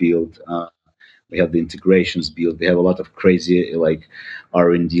wallet build, we have the integrations built, we have a lot of crazy like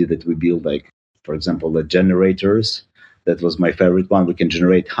R&D that we build, like for example the generators. That was my favorite one. We can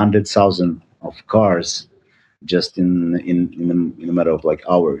generate 100,000 of cars just in a matter of like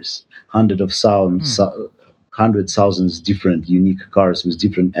hours. Hundred of thousands, Hmm. 100,000 different unique cars with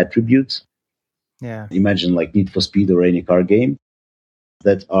different attributes. Yeah. Imagine like Need for Speed or any car game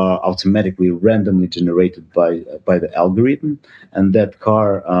that are automatically randomly generated by the algorithm, and that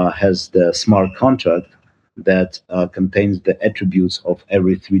car has the smart contract that contains the attributes of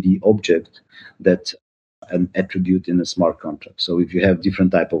every 3D object that an attribute in a smart contract. So if you have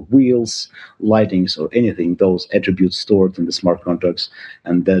different type of wheels, lightings, or anything, those attributes stored in the smart contracts,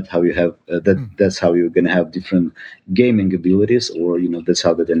 and Hmm. that's how you're going to have different gaming abilities, or that's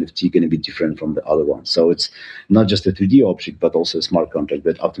how that NFT going to be different from the other one. So it's not just a 3D object, but also a smart contract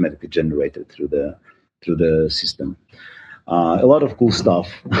that automatically generated through the system. A lot of cool stuff.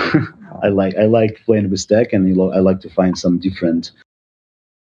 I like playing with tech, and I like to find some different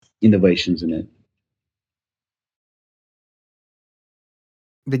innovations in it.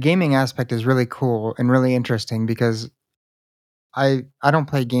 The gaming aspect is really cool and really interesting because I don't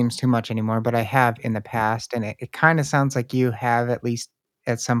play games too much anymore, but I have in the past, and it kind of sounds like you have at least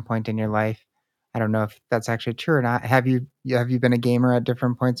at some point in your life. I don't know if that's actually true or not. Have you been a gamer at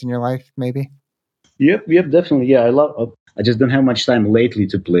different points in your life? Maybe. Yep, definitely. Yeah, I love. I just don't have much time lately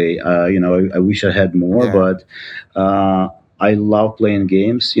to play. I wish I had more, Yeah. but uh, I love playing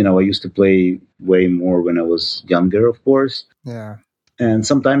games. I used to play way more when I was younger, of course, Yeah. and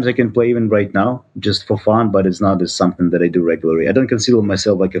sometimes I can play even right now just for fun, but it's not as something that I do regularly. I don't consider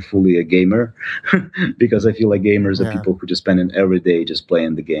myself like a gamer because I feel like gamers are Yeah. people who just spend an every day just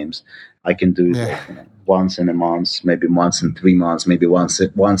playing the games. I can do it Yeah. like once in a month, maybe once in 3 months, maybe once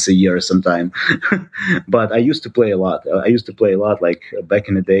a year sometime. But I used to play a lot. I used to play a lot like back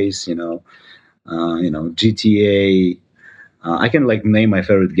in the days, GTA. I can like name my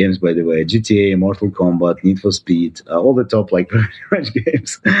favorite games, by the way: GTA, Mortal Kombat, Need for Speed, all the top like French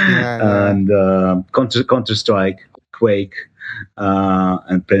games, Yeah. Yeah. and Counter Strike, Quake,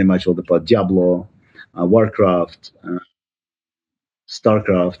 and pretty much all the part Diablo, Warcraft,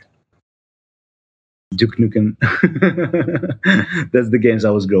 Starcraft, Duke Nukem. That's the games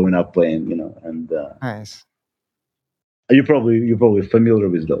I was growing up playing, and Nice. you're probably familiar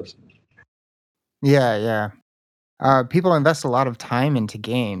with those. Yeah. Yeah. People invest a lot of time into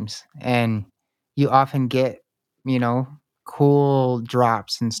games, and you often get, you know, cool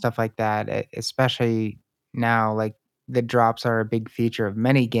drops and stuff like that. Especially now, like the drops are a big feature of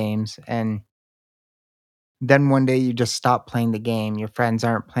many games, and then one day you just stop playing the game. Your friends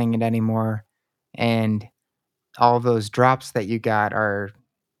aren't playing it anymore, and all those drops that you got are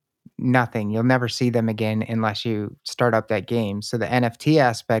nothing. You'll never see them again unless you start up that game. So the NFT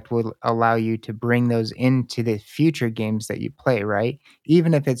aspect will allow you to bring those into the future games that you play, right?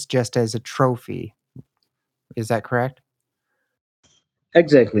 Even if it's just as a trophy. Is that correct?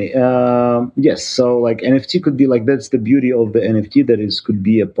 Exactly. Yes. So like NFT could be like that's the beauty of the NFT that is could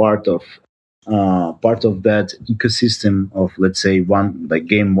be a part of that ecosystem of, let's say, one like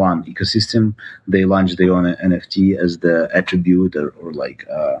game one ecosystem. They launch their own NFT as the attribute, or like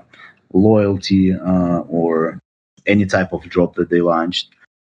loyalty, or any type of drop that they launched.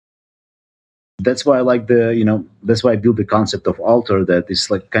 That's why I like that's why I built the concept of Alter, that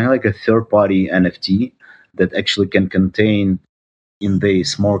is like kind of like a third party NFT that actually can contain in the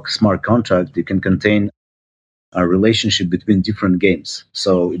smart contract. You can contain a relationship between different games.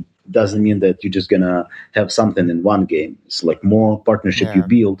 So it doesn't mean that you're just gonna have something in one game. It's like more partnership you Yeah.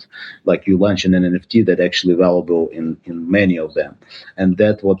 build, like you launch an NFT that actually valuable in many of them, and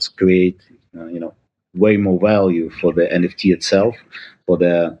that what's create, you know. way more value for the NFT itself, for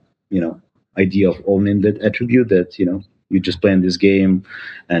the you know idea of owning that attribute that you just playing this game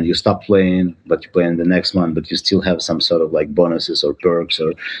and you stop playing, but you play in the next one, but you still have some sort of like bonuses or perks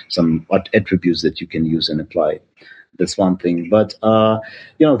or some attributes that you can use and apply. That's one thing. But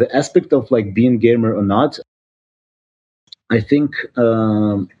the aspect of like being gamer or not, I think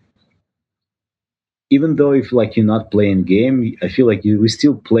even though if like you're not playing game, I feel like we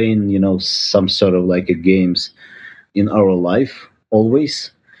still playing some sort of like a games in our life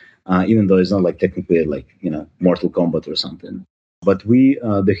always, even though it's not like technically like Mortal Kombat or something. But we,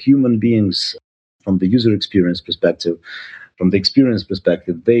 the human beings, from the user experience perspective, from the experience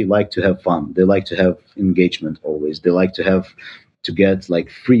perspective, they like to have fun. They like to have engagement always. They like to get like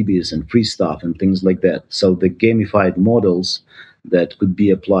freebies and free stuff and things like that. So the gamified models that could be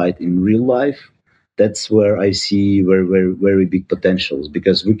applied in real life, that's where I see very, very, very big potentials,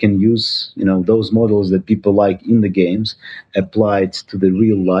 because we can use those models that people like in the games applied to the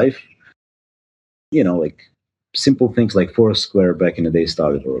real life. Like simple things like Foursquare back in the day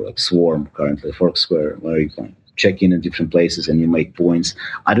started, or like Swarm currently, Foursquare, where you can check in different places and you make points.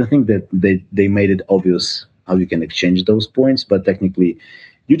 I don't think that they made it obvious how you can exchange those points, but technically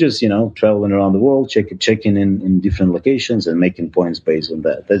you just traveling around the world, checking in different locations and making points based on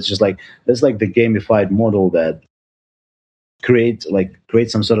that. That's like the gamified model that create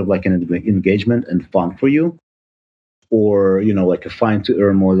some sort of like an engagement and fun for you, or like a find to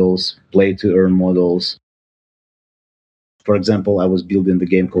earn models, play to earn models. For example, I was building the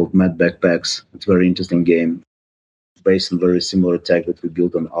game called Mad Backpacks. It's a very interesting game based on very similar tech that we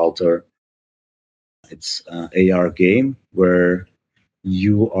built on Altar. It's an AR game where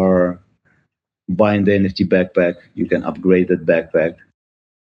you are buying the NFT backpack. You can upgrade that backpack.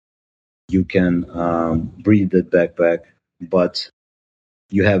 You can breed that backpack, but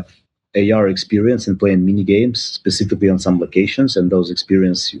you have AR experience in playing mini games specifically on some locations, and those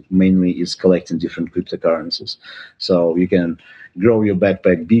experience mainly is collecting different cryptocurrencies. So you can grow your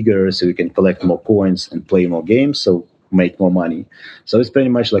backpack bigger, so you can collect more coins and play more games, so make more money. So it's pretty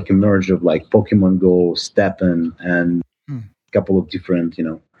much like a merge of like Pokemon Go, Steppen, and Hmm. a couple of different,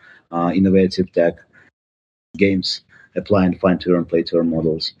 innovative tech games applying find to earn, play to earn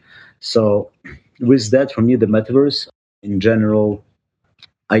models. So with that, for me, the metaverse in general,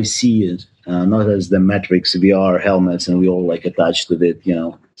 I see it not as the Matrix VR helmets and we all like attached to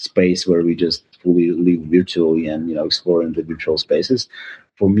the space where we just fully live virtually and exploring the virtual spaces.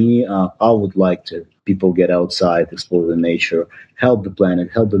 For me, I would like to people get outside, explore the nature, help the planet,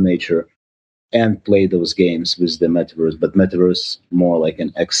 help the nature, and play those games with the metaverse. But metaverse more like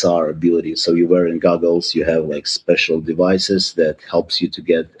an XR ability. So you're wearing goggles, you have like special devices that helps you to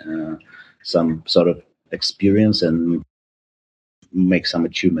get some sort of experience and make some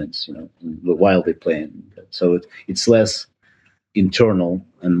achievements, while they're playing. So it's less internal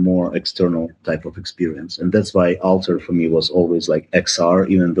and more external type of experience, and that's why Alter for me was always like XR.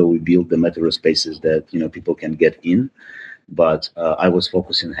 Even though we build the metaverse spaces that people can get in, but I was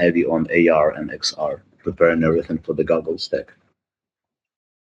focusing heavy on AR and XR, preparing everything for the goggle stack.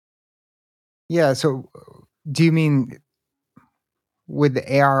 Yeah. So, do you mean with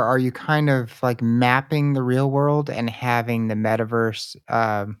the AR, are you kind of like mapping the real world and having the metaverse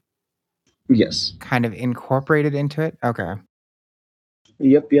Yes. kind of incorporated into it? Okay.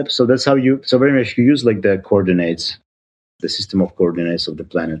 Yep. So that's how so very much you use like the coordinates, the system of coordinates of the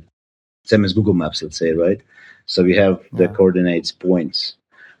planet, same as Google Maps, let's say, right? So we have the Yeah. coordinates points.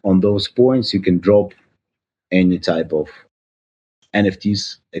 On those points, you can drop any type of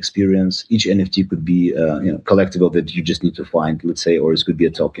NFTs experience. Each NFT could be collectible that you just need to find, let's say, or it could be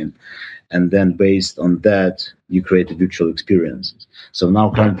a token. And then based on that, you create a virtual experience. So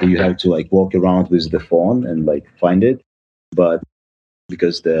now currently you have to like walk around with the phone and like find it, but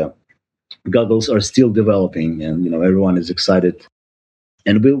because the goggles are still developing and everyone is excited,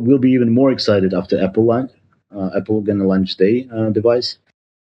 and we'll be even more excited after Apple gonna launch their device.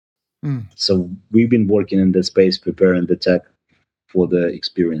 Mm. So we've been working in the space preparing the tech for the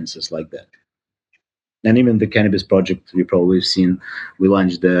experiences like that. And even the cannabis project you probably have seen, we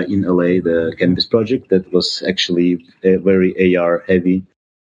launched in LA the cannabis project that was actually very AR heavy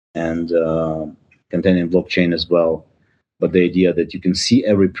and containing blockchain as well. But the idea that you can see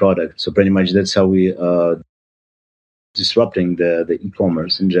every product, so pretty much that's how we disrupting the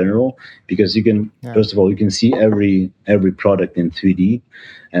e-commerce in general, because you can Yeah. first of all you can see every product in 3D,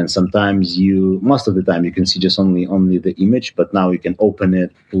 and sometimes you most of the time you can see just only the image, but now you can open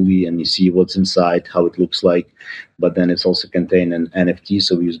it fully and you see what's inside, how it looks like. But then it's also contained an NFT,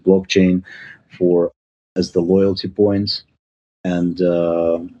 so we use blockchain for as the loyalty points. and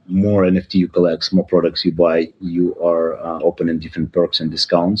more NFT you collect, more products you buy, you are opening different perks and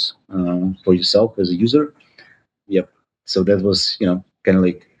discounts for yourself as a user. Yep. So that was, kind of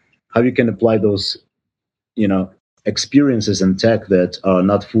like how you can apply those, you know, experiences in tech that are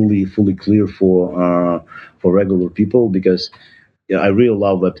not fully clear for regular people, because I really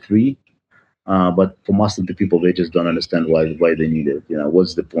love Web3. But for most of the people, they just don't understand why they need it.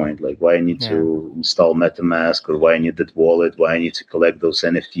 What's the point? Like, why I need Yeah. to install MetaMask, or why I need that wallet? Why I need to collect those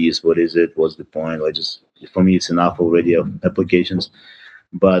NFTs? What is it? What's the point? Like, just for me, it's enough already of applications.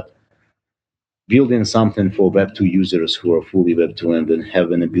 But building something for Web2 users who are fully Web2 and then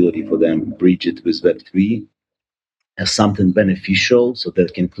have an ability for them bridge it with Web3 as something beneficial, so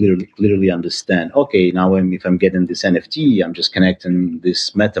that can clearly understand, okay, now if I'm getting this NFT, I'm just connecting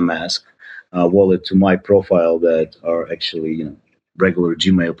this MetaMask wallet to my profile that are actually, regular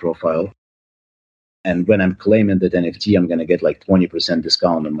Gmail profile. And when I'm claiming that NFT, I'm gonna get like 20%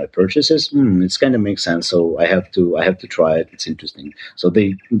 discount on my purchases. It's kind of makes sense. So I have to try it. It's interesting. So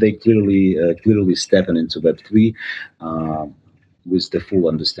they clearly stepping into Web3 uh, with the full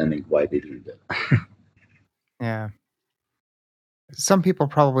understanding why they do that. Yeah. Some people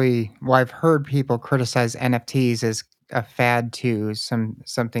probably, well, I've heard people criticize NFTs as a fad too,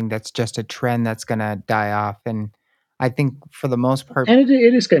 something that's just a trend that's gonna die off. And I think for the most part, And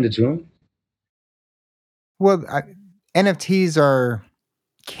it is kind of true. well, NFTs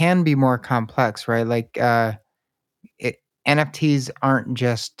can be more complex, right? Like it, NFTs aren't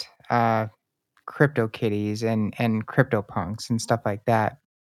just crypto kitties and crypto punks and stuff like that.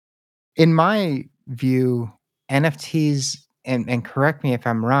 In my view, NFTs, and correct me if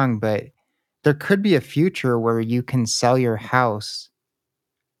I'm wrong, but there could be a future where you can sell your house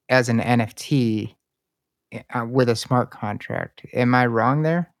as an NFT with a smart contract. Am I wrong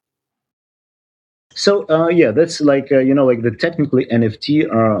there? So yeah, that's like like the technically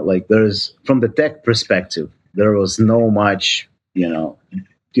NFT are like, there's, from the tech perspective, there was no much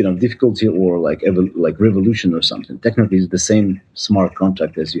difficulty or like like revolution or something. Technically, it's the same smart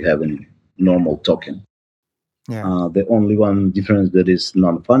contract as you have in normal token. Yeah, The only one difference that is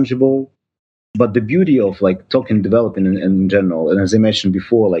non fungible. But the beauty of like token development in general, and as I mentioned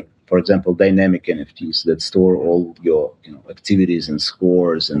before, like for example, dynamic NFTs that store all your activities and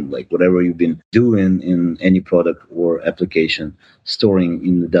scores and like whatever you've been doing in any product or application, storing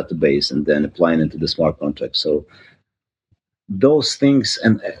in the database and then applying it to the smart contract. So those things,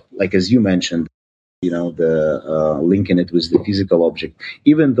 and like as you mentioned, the linking it with the physical object,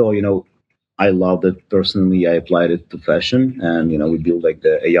 even though I love that personally. I applied it to fashion, and we build like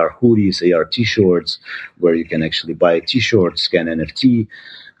the AR hoodies, AR T-shirts, where you can actually buy a T-shirt, scan NFT,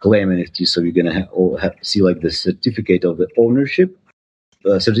 claim NFT. So you're gonna see like the certificate of the ownership,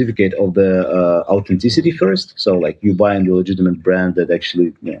 certificate of the authenticity first. So like you buy in the legitimate brand that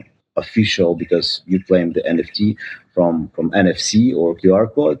actually official, because you claim the NFT from NFC or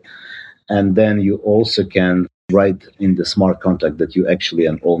QR code, and then you also can write in the smart contract that you actually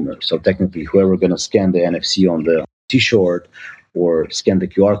an owner. So technically, whoever going to scan the NFC on the T-shirt or scan the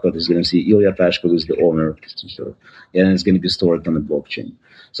QR code is going to see Ilya Pashkov is the owner of this T-shirt, and it's going to be stored on the blockchain.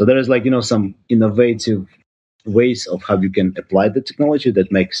 So there is like some innovative ways of how you can apply the technology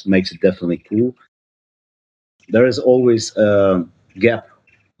that makes it definitely cool. There is always a gap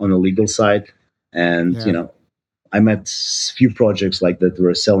on the legal side, and yeah, I met few projects like that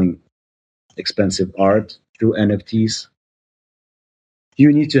were selling expensive art through NFTs.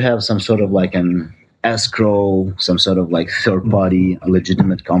 You need to have some sort of like an escrow, some sort of like third party, a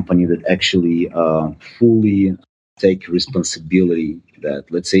legitimate company that actually fully take responsibility. That,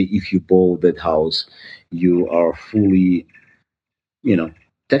 let's say, if you bought that house, you are fully, you know,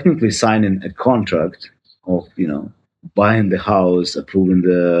 technically signing a contract of, buying the house, approving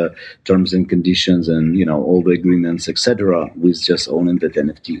the terms and conditions, and all the agreements, etc., with just owning that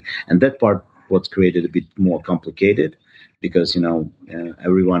NFT. And that part what's created a bit more complicated, because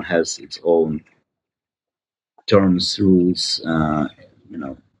everyone has its own terms, rules. You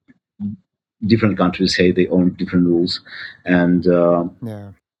know, different countries say they own different rules, and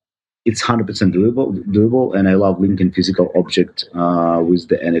yeah, it's 100% doable, and I love linking physical object with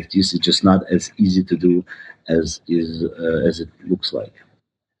the NFTs. It's just not as easy to do as it looks like.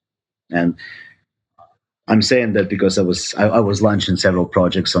 And I'm saying that because I was launching several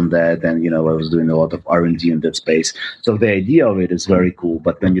projects on that, and I was doing a lot of R&D in that space. So the idea of it is very cool,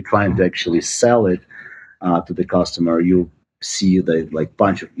 but when you're trying to actually sell it to the customer, you see the like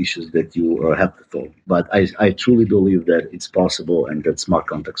bunch of issues that you have to solve. But I truly believe that it's possible, and that smart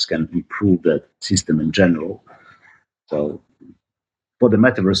contracts can improve that system in general. So for the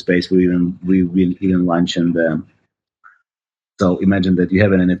metaverse space, we will even launch in the So imagine that you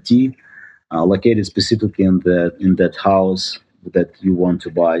have an NFT located specifically in that house that you want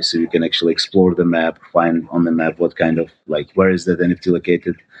to buy, so you can actually explore the map, find on the map what kind of, like, where is that NFT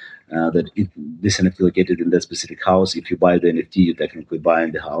located. This NFT located in that specific house. If you buy the NFT, you technically buy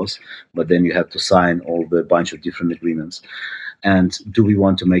in the house, but then you have to sign all the bunch of different agreements. And do we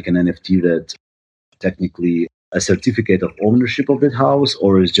want to make an NFT that technically a certificate of ownership of that house,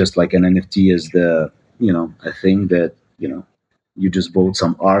 or is just like an NFT as the, a thing that, you just bought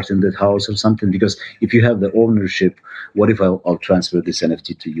some art in that house or something? Because if you have the ownership, what if I'll transfer this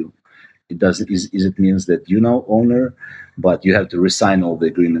NFT to you? It doesn't, is it means that you now owner, but you have to resign all the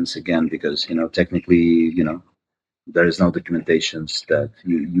agreements again, because technically, there is no documentations that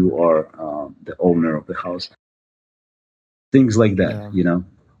you are the owner of the house. Things like that, Yeah.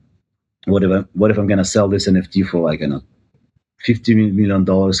 what if I'm gonna sell this NFT for, like, I don't know, $50 million?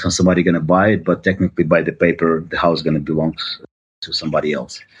 How's somebody gonna buy it? But technically, by the paper, the house gonna belong to somebody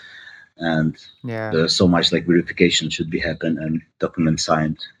else, and Yeah. there's so much like verification should be happen and document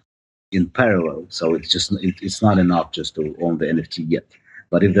signed in parallel. So it's not enough just to own the NFT yet.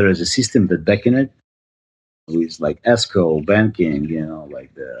 But if there is a system that backing it with like escrow, banking,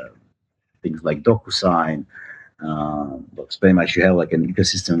 like the things like DocuSign, but pretty much you have like an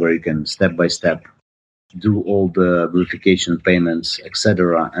ecosystem where you can step by step do all the verification payments,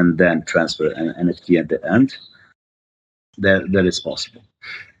 etc., and then transfer an NFT at the end. That is possible.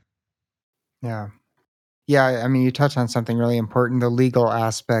 Yeah. Yeah. I mean, you touched on something really important. The legal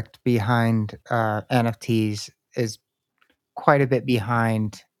aspect behind NFTs is quite a bit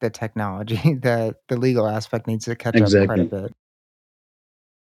behind the technology. The legal aspect needs to catch up quite a Exactly.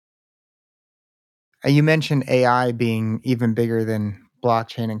 bit. You mentioned AI being even bigger than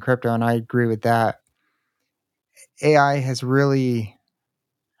blockchain and crypto, and I agree with that. AI has really,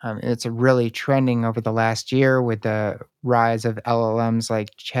 it's really trending over the last year with the rise of LLMs like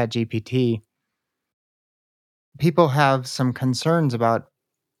ChatGPT. People have some concerns about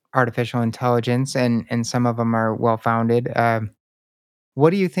artificial intelligence, and some of them are well founded.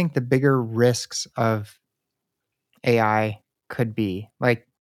 What do you think the bigger risks of AI could be? Like,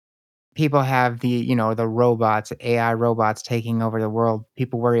 people have the robots, AI robots taking over the world.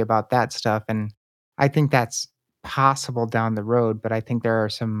 People worry about that stuff, and I think that's possible down the road, but I think there are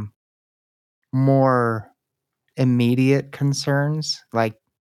some more immediate concerns, like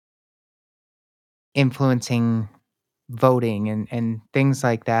influencing voting and things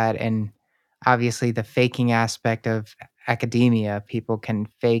like that, and obviously the faking aspect of academia. People can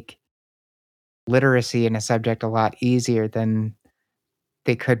fake literacy in a subject a lot easier than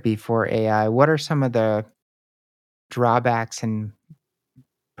they could be for AI. What are some of the drawbacks and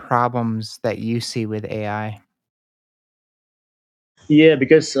problems that you see with AI? Yeah,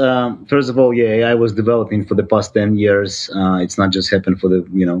 because first of all, yeah, AI was developing for the past 10 years. It's not just happened for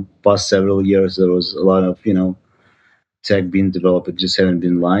the past several years. There was a lot of tech being developed, it just haven't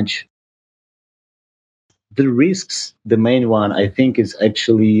been launched. The risks, the main one, I think, is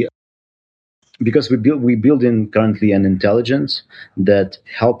actually because we build in currently an intelligence that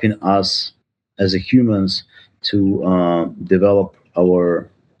helping us as a humans to develop our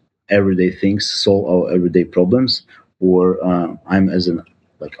everyday things, solve our everyday problems, or I'm as an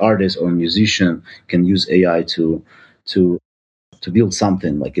like artist or musician can use AI to to build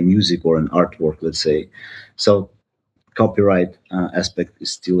something like a music or an artwork, let's say. So copyright aspect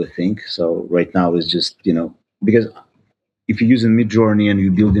is still a thing. So right now is just because if you're using Midjourney and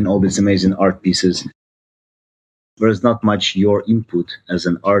you're building all these amazing art pieces, there's not much your input as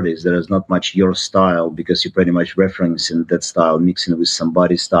an artist. There is not much your style because you're pretty much referencing that style, mixing it with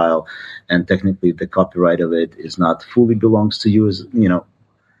somebody's style, and technically the copyright of it is not fully belongs to you. As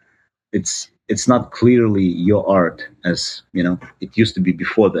it's not clearly your art as it used to be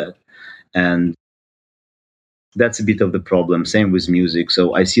before that, and that's a bit of the problem. Same with music.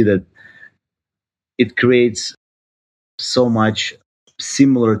 So I see that it creates so much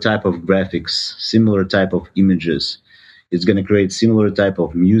similar type of graphics, similar type of images. It's going to create similar type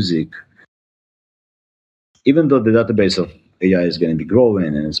of music, even though the database of AI is going to be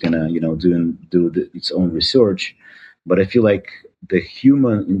growing and it's going to its own research. But I feel like the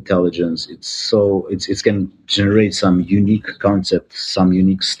human intelligence, it's going to generate some unique concept, some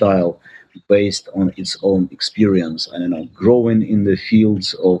unique style based on its own experience. I don't know, growing in the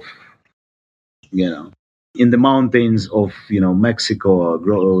fields of you know in the mountains of Mexico,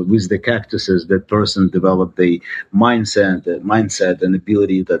 grow with the cactuses. That person developed a mindset and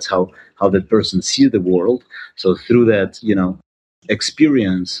ability. That's how that person see the world. So through that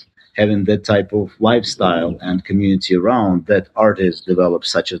experience, having that type of lifestyle and community around, that artist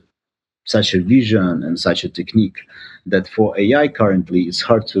develops such a vision and such a technique that for AI currently it's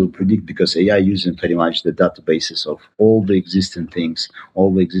hard to predict because AI using pretty much the databases of all the existing things,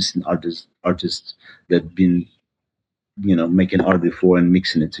 all the existing artists that been making art before and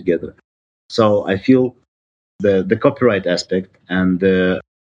mixing it together. So I feel the copyright aspect and the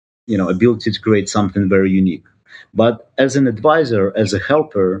ability to create something very unique. But as an advisor, as a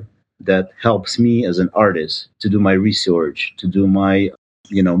helper that helps me as an artist to do my research, to do my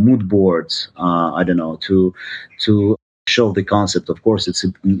mood boards, I don't know, to show the concept. Of course,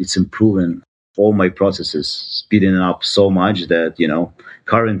 it's improving all my processes, speeding it up so much that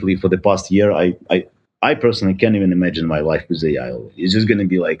currently for the past year, I personally can't even imagine my life with AI. It's just going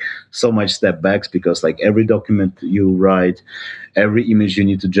to be like so much step backs because like every document you write, every image you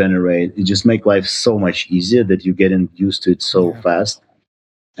need to generate, it just make life so much easier that you're getting used to it so Yeah. fast.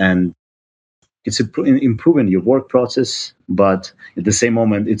 And it's improving your work process, but at the same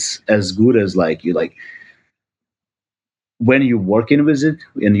moment, it's as good as like you like when you're working with it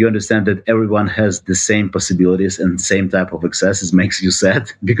and you understand that everyone has the same possibilities and same type of access, it makes you sad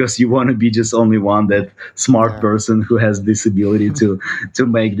because you want to be just only one that smart Yeah. person who has this ability to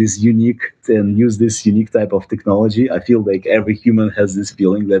make this unique and use this unique type of technology. I feel like every human has this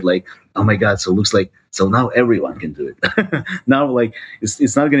feeling that like, oh my god, so it looks like so now everyone can do it. Now like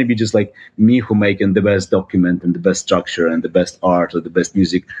it's not going to be just like me who making the best document and the best structure and the best art or the best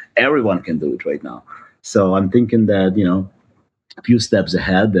music. Everyone can do it right now. So I'm thinking that a few steps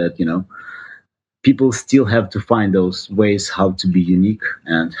ahead that people still have to find those ways how to be unique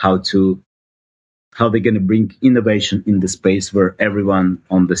and how they're going to bring innovation in the space where everyone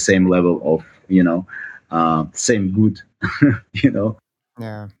on the same level of same good you know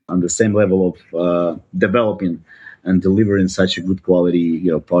Yeah. on the same level of developing and delivering such a good quality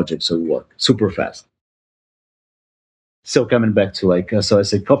projects or work super fast. So coming back to like so I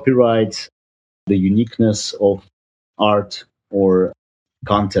say copyright, the uniqueness of art or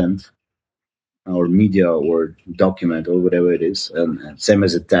content or media or document or whatever it is, and same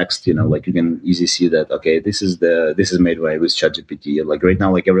as a text, like you can easily see that okay, this is made by with ChatGPT. Like right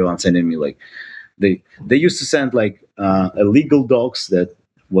now, like everyone's sending me like they used to send like illegal docs that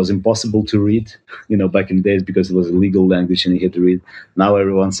was impossible to read, back in the days because it was a legal language and you had to read. Now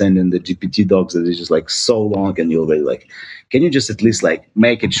everyone's sending the GPT docs that is just like so long, and you'll be like, can you just at least like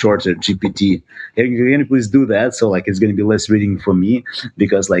make it shorter, GPT? Can you please do that? So like it's going to be less reading for me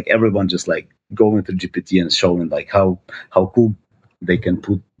because like everyone just like going to GPT and showing like how cool they can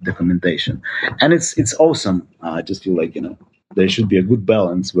put documentation, and it's awesome. I just feel like there should be a good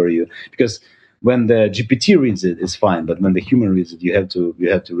balance where you because when the GPT reads it, it's fine, but when the human reads it, you have to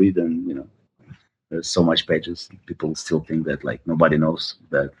read, and there's so much pages. People still think that like nobody knows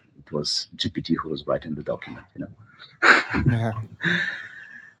that it was GPT who was writing the document. Yeah.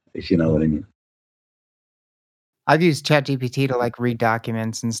 If you know what I mean. I've used ChatGPT to like read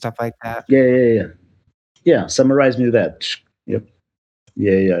documents and stuff like that. Yeah, yeah, yeah, yeah. Yeah, summarize me that. Yep.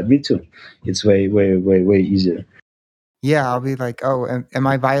 Yeah, yeah. Me too. It's way, way, way, way easier. Yeah, I'll be like, "Oh, am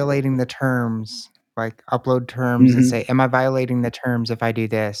I violating the terms?" Like, upload terms and Hmm. say, "Am I violating the terms if I do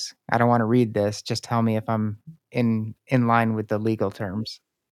this? I don't wanna read this, just tell me if I'm in line with the legal terms."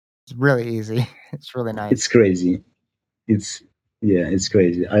 It's really easy. It's really It's nice. crazy. It's yeah, it's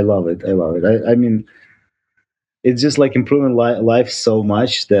crazy. I love it. I love it. I mean, it's just like improving life so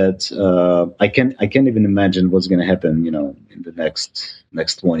much that I can't even imagine what's going to happen in the next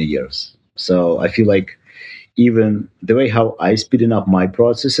 20 years. So I feel like even the way how I speeding up my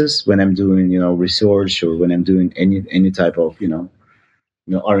processes when I'm doing research or when I'm doing any type of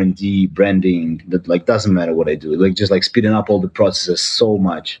R&D branding, that like doesn't matter what I do, like just like speeding up all the processes so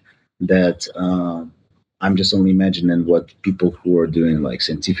much that I'm just only imagining what people who are doing like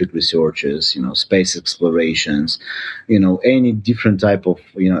scientific researches, space explorations, any different type of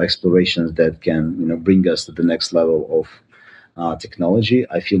explorations that can bring us to the next level of technology.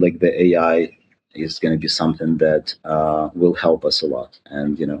 I feel like the AI is going to be something that will help us a lot,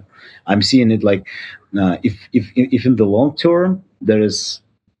 and I'm seeing it like if in the long term there is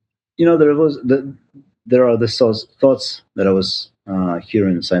there are the thoughts that I was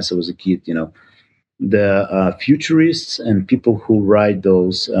hearing since I was a kid. The futurists and people who write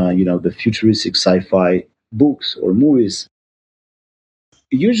those, the futuristic sci-fi books or movies,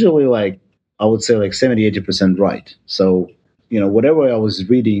 usually like I would say like 70-80% right. So whatever I was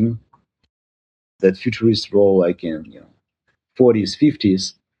reading that futurist role like in 40s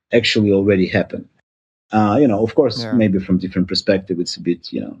 50s actually already happened. Of course, Yeah. maybe from different perspective it's a bit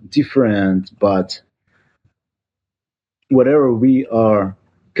different, but whatever we are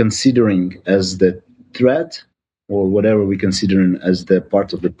considering as the threat or whatever we consider as the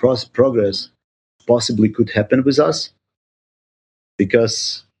part of the progress possibly could happen with us,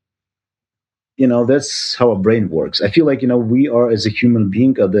 because that's how a brain works. I feel like we are, as a human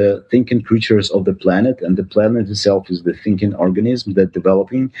being, are the thinking creatures of the planet, and the planet itself is the thinking organism that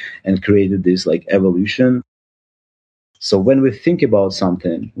developing and created this like evolution. So when we think about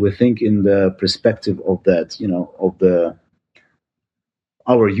something, we think in the perspective of that, of the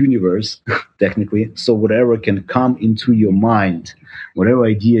our universe, technically. So whatever can come into your mind, whatever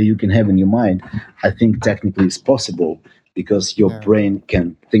idea you can have in your mind, I think technically is possible because your Yeah. brain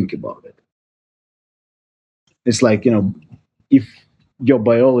can think about it. It's like, if your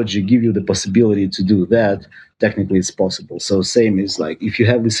biology give you the possibility to do that, technically it's possible. So same is like if you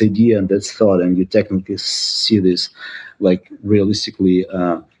have this idea and that's thought, and you technically see this like realistically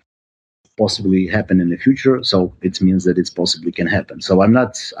possibly happen in the future, so it means that it's possibly can happen. So I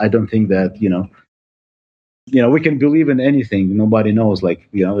don't think that we can believe in anything. Nobody knows, like,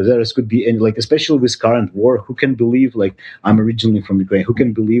 there could be any, like, especially with current war, who can believe, like, I'm originally from Ukraine, who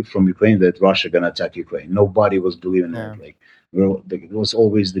can believe from Ukraine that Russia gonna attack Ukraine? Nobody was believing that. Yeah. Like, it was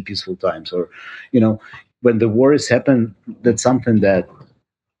always the peaceful times, or you know when the wars happen, that's something that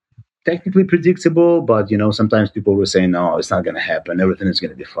technically predictable, but sometimes people were saying, no, it's not gonna happen, everything is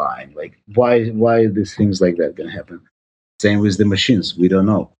gonna be fine. Like, why these things like that gonna happen? Same with the machines, we don't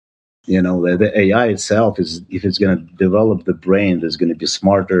know. The AI itself is, if it's going to develop the brain that's going to be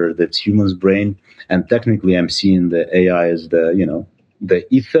smarter that's human's brain. And technically I'm seeing the AI as the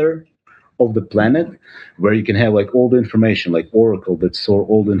ether of the planet, where you can have like all the information, like Oracle, that store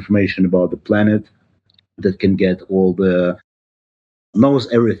all the information about the planet, that can get all the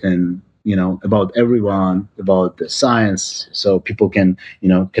knows everything, about everyone, about the science, so people can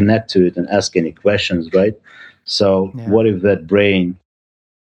connect to it and ask any questions, right? So Yeah. what if that brain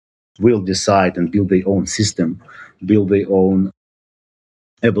will decide and build their own system, build their own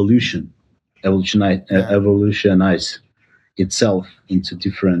evolution, Yeah. evolutionize itself into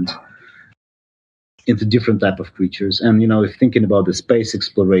different type of creatures. And if thinking about the space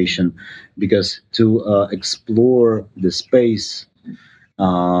exploration, because to explore the space,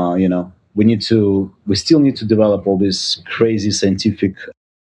 we still need to develop all this crazy scientific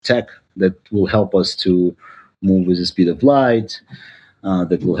tech that will help us to move with the speed of light,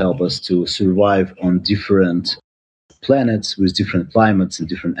 that will help us to survive on different planets with different climates and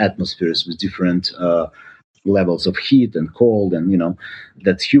different atmospheres, with different levels of heat and cold, and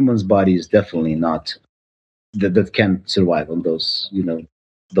that humans body is definitely not that can survive on those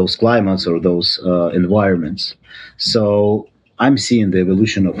climates or those environments. So I'm seeing the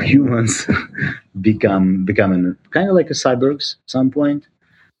evolution of humans becoming kind of like a cyborgs at some point,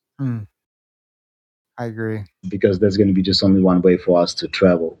 Mm, I agree. because there's going to be just only one way for us to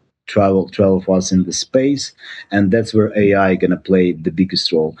travel for us in the space, and that's where AI going to play the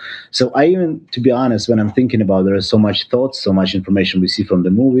biggest role. So I even, to be honest, when I'm thinking about, there is so much thoughts, so much information we see from the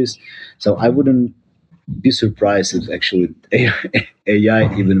movies, so I wouldn't be surprised if actually AI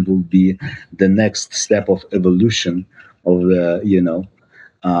even will be the next step of evolution of the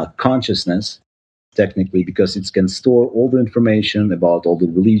consciousness, technically, because it can store all the information about all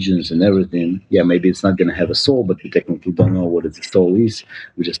the religions and everything. Yeah, maybe it's not going to have a soul, but we technically don't know what its soul is.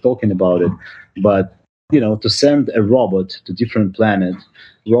 We're just talking about it. But to send a robot to different planet,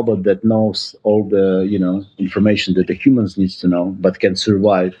 robot that knows all the information that the humans needs to know, but can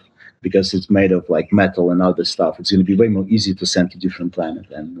survive because it's made of like metal and other stuff. It's going to be way more easy to send to different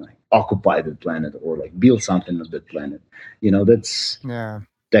planet and like occupy the planet, or like build something on that planet. That's Yeah.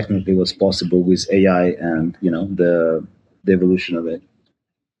 technically what's possible with AI, and the evolution of it.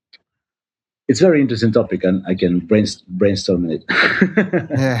 It's a very interesting topic, and I can brainstorm it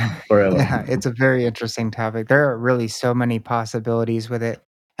Yeah. forever. Yeah. It's a very interesting topic. There are really so many possibilities with it.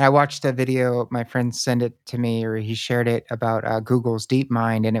 And I watched a video, my friend sent it to me, or he shared it, about Google's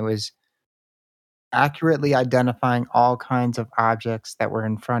DeepMind, and it was accurately identifying all kinds of objects that were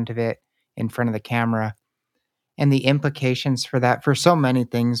in front of it, in front of the camera, and the implications for that for so many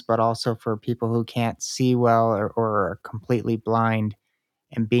things, but also for people who can't see well, or are completely blind,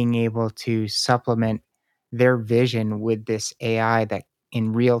 and being able to supplement their vision with this AI that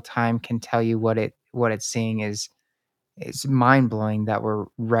in real time can tell you what it's seeing is mind blowing, that we're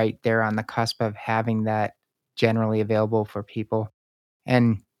right there on the cusp of having that generally available for people.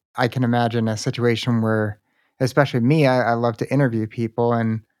 And I can imagine a situation where, especially me, I love to interview people,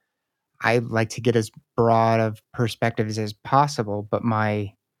 and I like to get as broad of perspectives as possible, but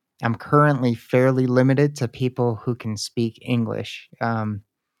I'm currently fairly limited to people who can speak English.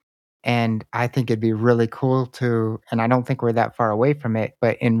 And I think it'd be really cool to, and I don't think we're that far away from it,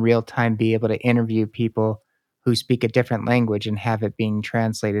 but in real time be able to interview people who speak a different language and have it being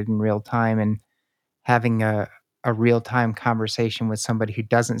translated in real time, and having a real time conversation with somebody who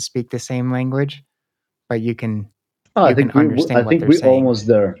doesn't speak the same language, but Oh, you can I understand what think they're we're saying. almost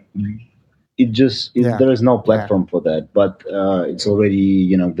there. Yeah. There is no Yeah. platform for that, but it's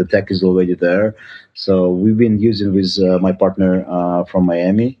already, the tech is already there. So we've been using with my partner from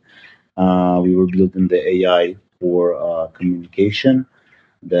Miami. We were building the AI for communication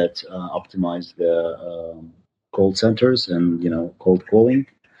that optimize the call centers and cold calling.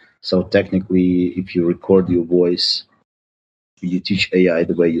 So technically, if you record your voice, you teach AI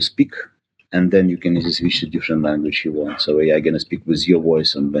the way you speak, and then you can easily switch to different language you want. So AI gonna speak with your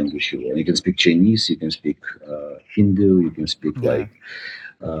voice and language you want. You can speak Chinese, you can speak Hindu, you can speak Yeah. like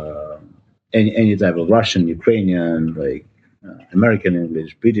uh, any type of Russian, Ukrainian, like American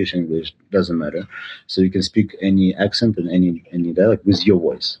English, British English, doesn't matter. So you can speak any accent and any dialect with your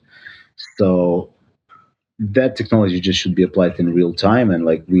voice. So that technology just should be applied in real time, and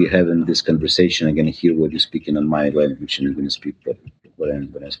like we having this conversation, I'm gonna hear what you're speaking in my language, and I'm gonna speak when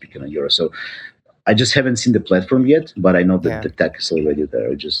I'm speaking on yours. So I just haven't seen the platform yet, but I know that Yeah. the tech is already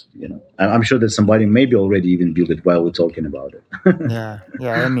there. Just I'm sure that somebody maybe already even built it while we're talking about it. Yeah.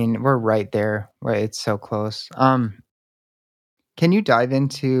 Yeah. I mean, we're right there. Right. It's so close. Can you dive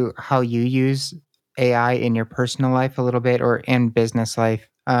into how you use AI in your personal life a little bit, or in business life?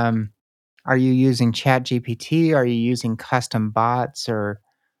 Are you using Chat GPT? Are you using custom bots, or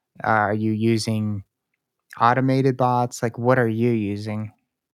are you using automated bots? Like, what are you using?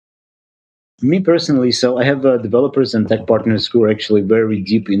 Me personally, so I have developers and tech partners who are actually very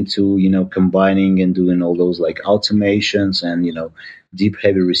deep into combining and doing all those like automations and deep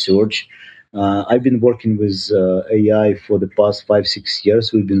heavy research. I've been working with AI for the past 5 6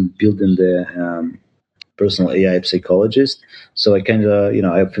 years. We've been building the personal AI psychologist. So I kind of,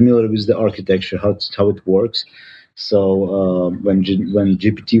 I'm familiar with the architecture, how it works. So when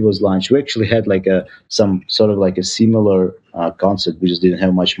GPT was launched, we actually had like a some sort of like a similar concept. We just didn't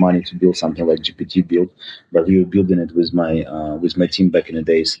have much money to build something like GPT built, but we were building it with my team back in the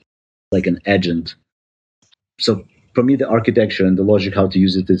days, like an agent. So for me, the architecture and the logic how to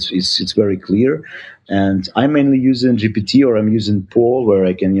use it is it's very clear. And I'm mainly using GPT, or I'm using Pro, where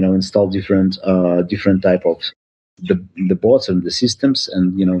I can install different type of the bots and the systems,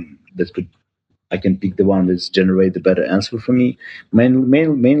 and that could I can pick the one that's generate the better answer for me.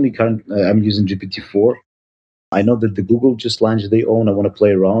 Mainly current I'm using GPT-4. I know that the Google just launched their own. I want to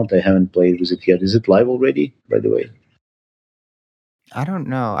play around. I haven't played with it yet. Is it live already, by the way? I don't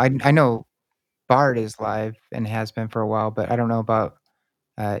know. I know Bard is live and has been for a while, but I don't know about.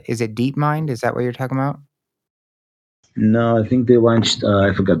 Is it DeepMind? Is that what you're talking about? No, I think they launched.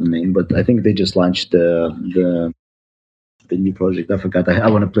 I forgot the name, but I think they just launched the new project. I forgot. I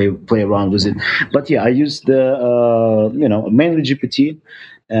want to play around with it. But yeah, I use the mainly GPT,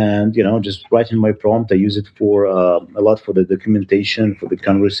 and just writing my prompt. I use it for a lot for the documentation, for the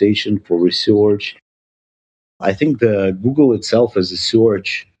conversation, for research. I think the Google itself as a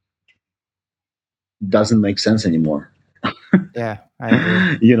search doesn't make sense anymore. Yeah, I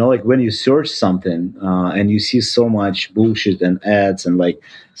agree. Like when you search something and you see so much bullshit and ads and like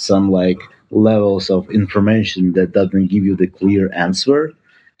some like levels of information that doesn't give you the clear answer,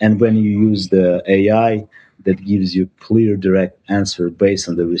 and when you use the AI that gives you clear direct answer based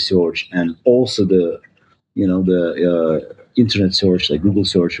on the research, and also the internet search like Google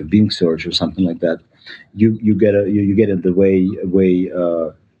search or Bing search or something like that, you get it the way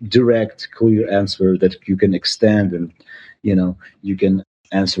direct clear answer that you can extend, and you can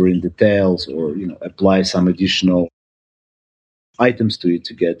answer in details, or apply some additional items to it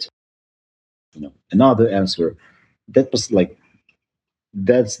to get another answer. That was like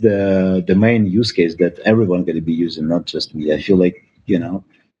that's the main use case that everyone going to be using, not just me. I feel like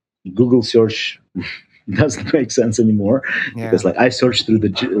Google search doesn't make sense anymore, because Yeah. like I search through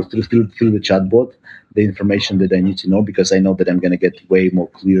through the chatbot the information that I need to know, because I know that I'm going to get way more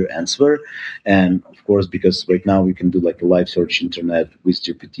clear answer. And of course, because right now we can do like a live search internet with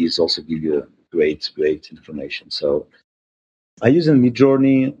GPTs, also give you great information. So I use in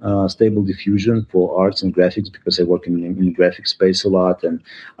Midjourney Stable Diffusion for arts and graphics, because I work in graphic space a lot, and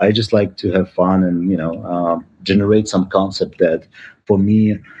I just like to have fun and generate some concept that for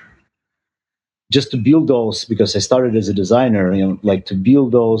me, just to build those, because I started as a designer, like to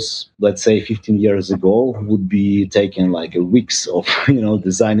build those, let's say 15 years ago, would be taking like a weeks of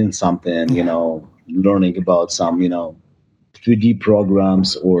designing something, Yeah. learning about some 3D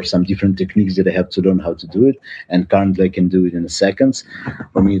programs or some different techniques that I have to learn how to do it. And currently I can do it in seconds.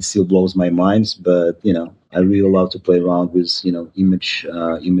 For me, it still blows my mind, but I really love to play around with image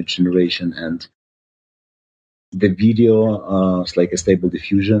generation, and the video is like a stable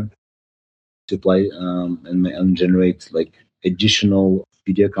diffusion to apply and generate like additional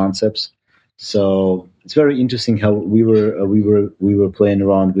video concepts. So it's very interesting how we were playing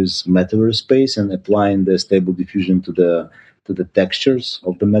around with metaverse space and applying the stable diffusion to the textures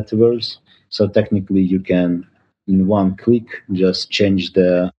of the metaverse. So technically, you can in one click just change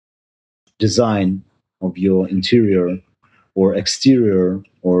the design of your interior or exterior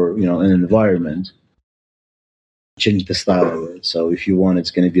or an environment, change the style of it. So if you want,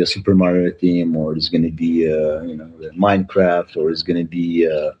 it's going to be a Super Mario theme, or it's going to be Minecraft, or it's going to be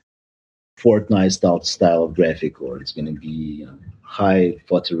a Fortnite style of graphic, or it's going to be high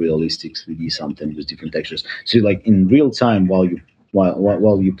photorealistic 3D something with different textures. So like in real time, while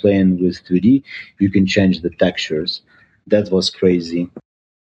you're playing with 3D, you can change the textures. That was crazy.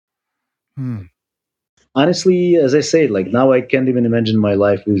 Hmm. Honestly, as I say, like now I can't even imagine my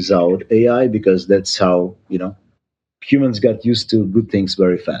life without AI, because that's how humans got used to good things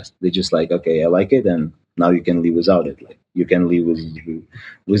very fast. They just like, okay, I like it, and now you can live without it. Like you can live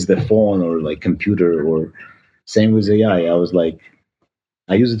with the phone or like computer, or same with AI. I was like,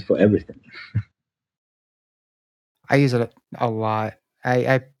 I use it for everything. I use it a lot.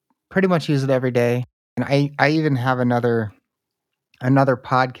 I pretty much use it every day, and I even have another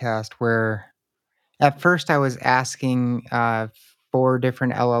podcast where at first I was asking 4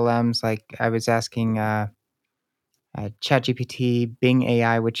 different LLMs. Like I was asking ChatGPT, Bing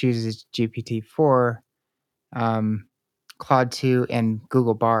AI, which uses GPT-4, um, Claude 2, and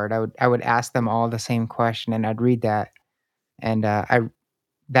Google Bard. I would ask them all the same question, and I'd read that. And I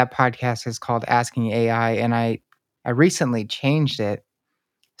that podcast is called Asking AI, and I recently changed it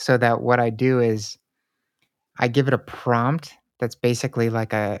so that what I do is I give it a prompt that's basically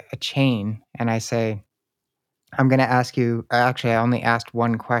like a chain, and I say, I'm going to ask you. Actually, I only asked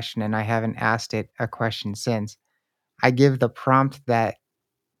one question, and I haven't asked it a question since. I give the prompt that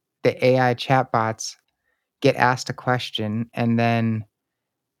the AI chatbots get asked a question, and then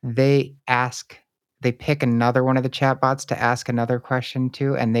they ask, they pick another one of the chatbots to ask another question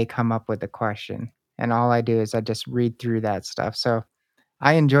to, and they come up with a question. And all I do is I just read through that stuff. So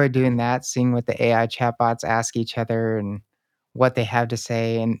I enjoy doing that, seeing what the AI chatbots ask each other and what they have to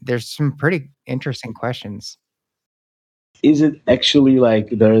say. And there's some pretty interesting questions. Is it actually like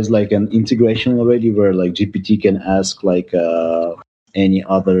there is like an integration already where like GPT can ask like any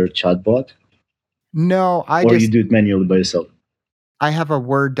other chatbot, No, or you do it manually by yourself? I have a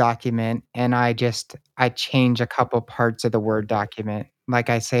Word document and I change a couple parts of the Word document.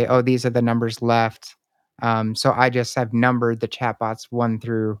 Like I say, "Oh, these are the numbers left." So I've numbered the chatbots 1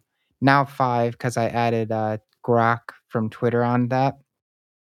 through now 5 because I added, Grok from Twitter on that.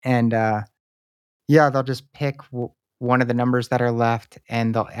 And, yeah, they'll just pick one of the numbers that are left,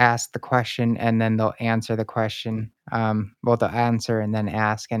 and they'll ask the question, and then they'll answer the question. Well, they'll answer and then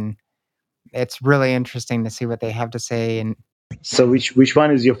ask, and it's really interesting to see what they have to say. And, So which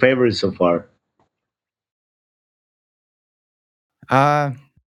one is your favorite so far? uh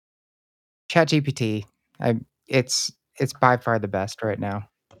ChatGPT. I it's by far the best right now.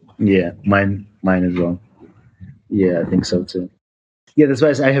 Yeah, mine as well. Yeah, I think so too. Yeah, that's why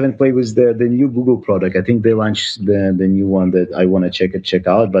I haven't played with the new Google product. I think they launched the new one that I want to check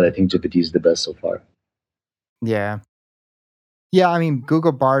out, but I think GPT is the best so far. Yeah. Yeah, I mean,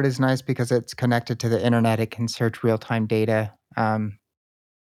 Google Bard is nice because it's connected to the internet. It can search real-time data.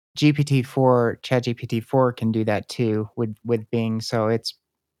 GPT-4, ChatGPT-4 can do that too with Bing, so it's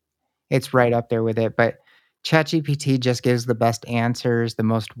right up there with it, but ChatGPT just gives the best answers, the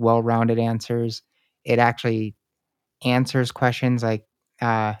most well-rounded answers. It actually answers questions like,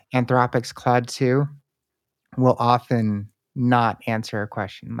 Anthropic's Claude 2 will often not answer a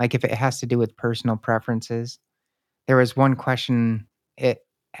question. Like, if it has to do with personal preferences, there was one question, it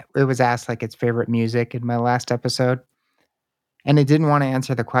it was asked, like, its favorite music in my last episode, and it didn't wanna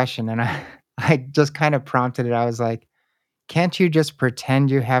answer the question, and I I just kind of prompted it. I was like, "Can't you just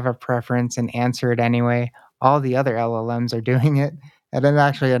pretend you have a preference and answer it anyway? All the other LLMs are doing it." And it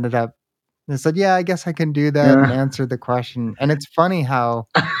actually ended up it said, "Yeah, I guess I can do that," and Uh, answer the question. And it's funny how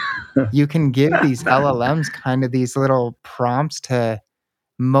you can give these LLMs kind of these little prompts to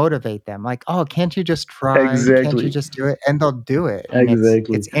motivate them, like, "Oh, can't you just try? Can't you exactly, just do it?" And they'll do it, and it's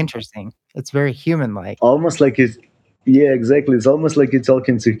exactly. interesting. It's very human-like. Almost like it's Yeah, exactly. It's almost like you're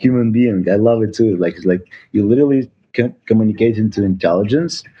talking to a human being. I love it too. Like it's like you literally can communicate into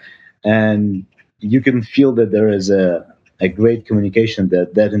intelligence, and you can feel that there is a great communication,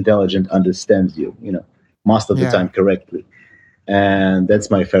 that that intelligent understands you. Most of the time Yeah. correctly, and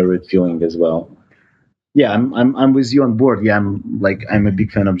that's my favorite feeling as well. Yeah, I'm with you on board. Yeah, I'm a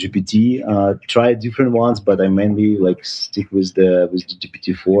big fan of GPT. Try different ones, but I mainly like stick with the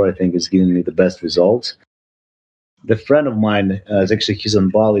GPT-4. I think it's giving me the best results. The friend of mine is actually he's on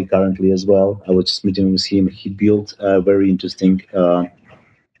Bali currently as well. I was just meeting with him. He built a very interesting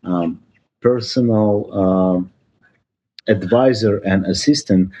um, personal advisor and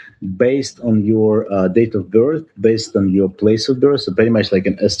assistant based on your date of birth, based on your place of birth. So pretty much like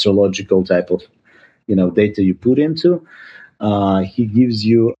an astrological type of data you put into. He gives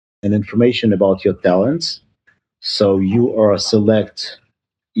you an information about your talents, so you are select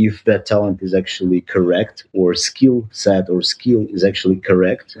if that talent is actually correct, or skill set or skill is actually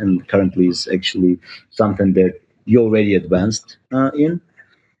correct and currently is actually something that you already advanced in.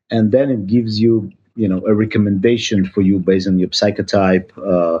 And then it gives you a recommendation for you based on your psychotype,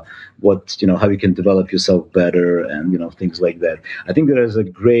 what how you can develop yourself better, and things like that. I think there is a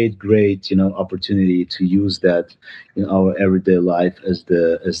great opportunity to use that in our everyday life as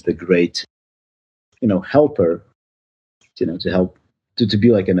the great helper, to help, to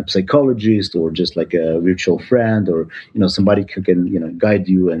be like a psychologist, or just like a virtual friend, or somebody who can guide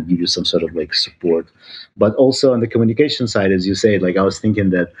you and give you some sort of like support. But also on the communication side, as you say, like I was thinking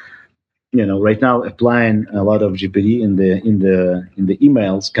that right now applying a lot of GPT in the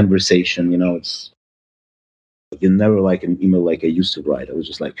emails conversation. It's you never like an email like I used to write. I was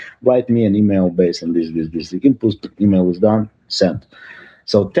just like, write me an email based on this. The input email is done, sent.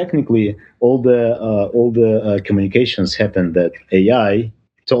 So technically, all the communications happen that AI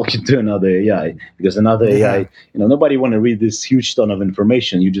talking to another AI, because another AI, Yeah. nobody want to read this huge ton of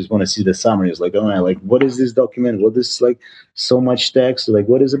information. You just want to see the summary. It's like, oh, like what is this document? What is like so much text? Like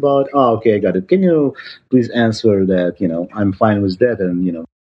what is about? Oh, okay, I got it. Can you please answer that? I'm fine with that, and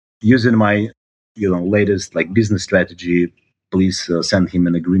using my latest like business strategy. Please send him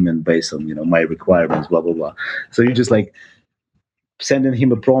an agreement based on my requirements. Blah blah blah. So you just like sending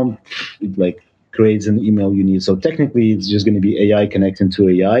him a prompt, it like creates an email you need. So technically, it's just going to be AI connecting to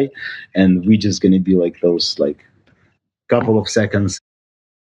AI, and we just going to be like those like couple of seconds,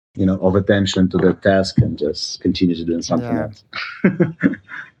 of attention to the task, and just continue to doing something Yeah. else.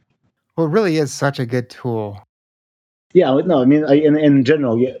 Well, it really is such a good tool. Yeah, no, I mean, in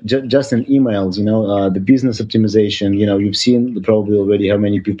general, yeah, just in emails, the business optimization. You've seen probably already how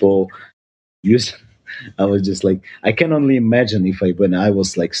many people use. I was just like, I can only imagine if when I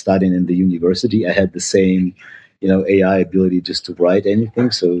was like studying in the university, I had the same, AI ability just to write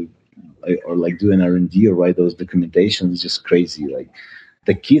anything. So, or like do an R&D or write those documentations, just crazy. Like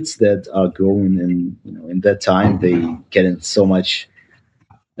the kids that are growing in that time, they getting so much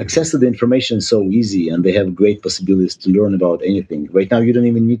access to the information so easy, and they have great possibilities to learn about anything. Right now you don't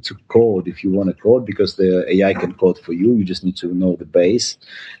even need to code if you want to code, because the AI can code for you. You just need to know the base,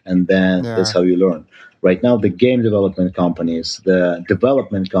 and then that's Yeah. how you learn. Right now the game development companies, the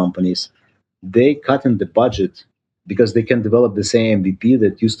development companies, they cut in the budget because they can develop the same MVP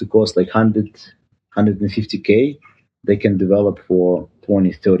that used to cost like 150K. They can develop for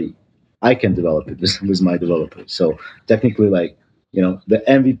 20, 30. I can develop it with my developers. So technically, like, the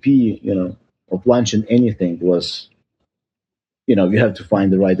MVP, of launching anything was, you have to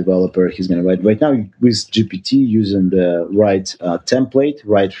find the right developer. He's going to write. Right now with GPT, using the right template,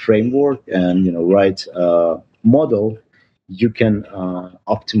 right framework, and right model, you can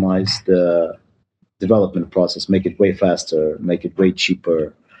optimize the development process, make it way faster, make it way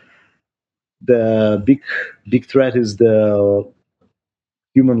cheaper. The big threat is the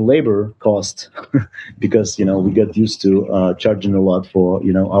human labor cost, because we got used to charging a lot for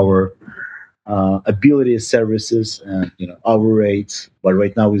our ability services, and our rates. But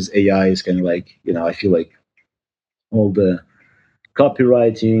right now with AI, it's kind of like, I feel like all the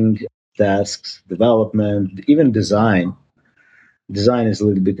copywriting tasks, development, even design is a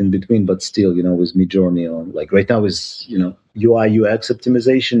little bit in between, but still, with Midjourney, on like right now is UI UX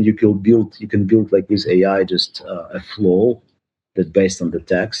optimization. You can build like with AI just a flow that based on the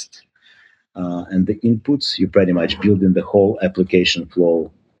text and the inputs. You pretty much building the whole application flow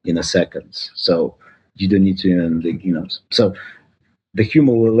in a second. So you don't need to even so the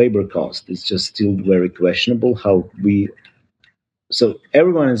human labor cost is just still very questionable. How we So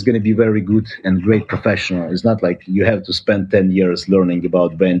everyone is going to be very good and great professional. It's not like you have to spend 10 years learning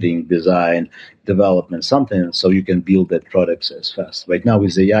about branding, design, development, something, so you can build that product as fast. Right now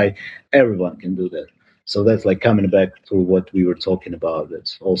with AI, everyone can do that. So that's like coming back to what we were talking about.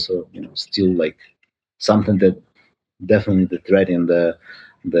 That's also, still like something that definitely the threat in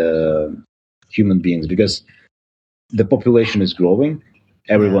the human beings, because the population is growing.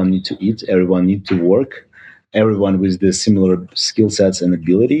 Yeah. Everyone need to eat. Everyone need to work. everyone with the similar skill sets and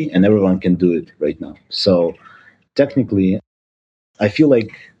ability, and everyone can do it right now. So technically, I feel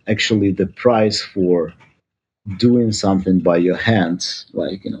like actually the price for doing something by your hands,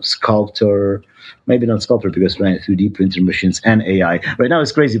 like sculptor, maybe not sculptor because right, 3D printer machines and AI. Right now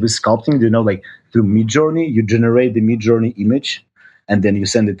it's crazy with sculpting. Like through Midjourney, you generate the Midjourney image, and then you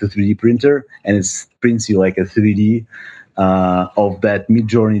send it to 3D printer, and it prints you like a 3D of that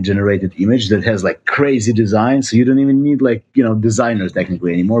Midjourney generated image that has like crazy design. So you don't even need like designers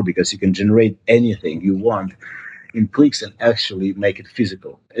technically anymore because you can generate anything you want in clicks and actually make it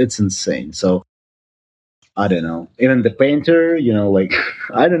physical. It's insane. So I don't know. Even the painter, like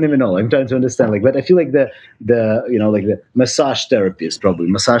I don't even know. I'm trying to understand. Like, but I feel like the like the massage therapist, probably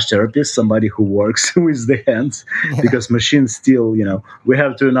massage therapist, somebody who works with the hands, Yeah. because machines still, we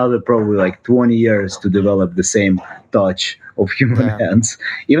have to another probably like 20 years to develop the same touch of human Yeah. hands.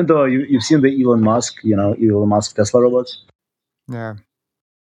 Even though you've seen the Elon Musk, Elon Musk Tesla robots. Yeah.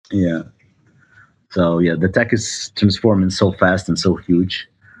 Yeah. So yeah, the tech is transforming so fast and so huge.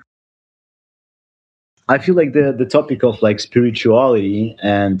 I feel like the topic of like spirituality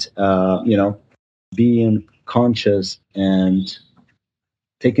and being conscious and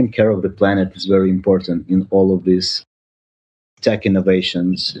taking care of the planet is very important in all of these tech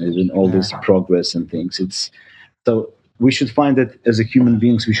innovations and in all Yeah. this progress and things. It's so we should find that as a human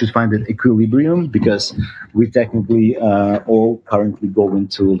beings we should find that equilibrium because we technically all currently go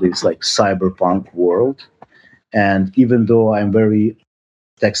into this like cyberpunk world, and even though I'm very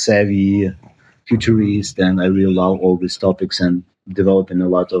tech savvy futurist and I really love all these topics and developing a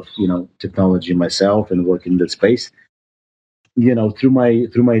lot of technology myself and working in that space.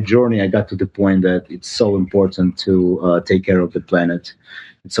 Through my journey, I got to the point that it's so important to take care of the planet.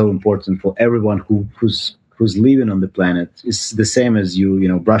 It's so important for everyone who's living on the planet. It's the same as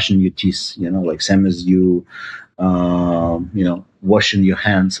brushing your teeth. Like same as you washing your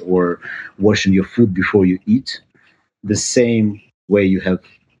hands or washing your food before you eat. The same way you have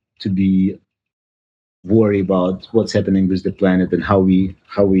to be worry about what's happening with the planet and how we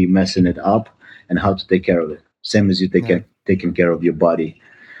messing it up and how to take care of it. Same as you Yeah. taking care of your body,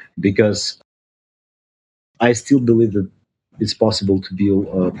 because I still believe that it's possible to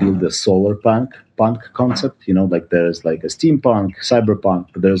build a solar punk concept. Like there's like a steampunk, cyberpunk,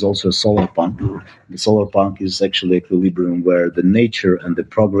 but there's also a solar punk. The solar punk is actually equilibrium where the nature and the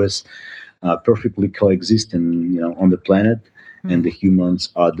progress perfectly coexist on the planet, and Hmm. the humans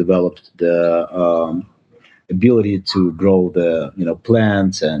are developed the ability to grow the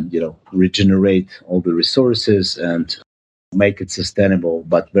plants and regenerate all the resources and make it sustainable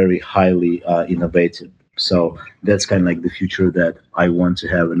but very highly innovative. So that's kind of like the future that I want to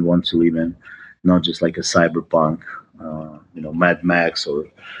have and want to live in, not just like a cyberpunk, Mad Max or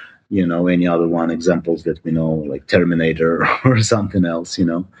any other one examples that we know like Terminator or something else.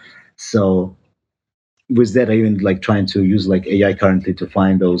 So with that, I even like trying to use like AI currently to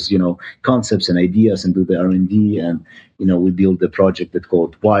find those concepts and ideas and do the R&D. And we built a project that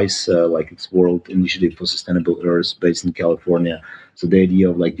called WISE, like it's World Initiative for Sustainable Earth, based in California. So the idea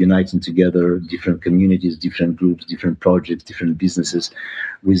of like uniting together different communities, different groups, different projects, different businesses,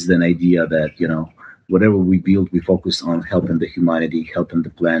 with an idea that whatever we build, we focus on helping the humanity, helping the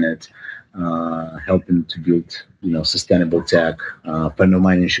planet, helping to build sustainable tech. Friend of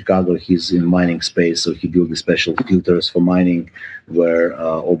mine in Chicago, he's in mining space, so he built the special filters for mining, where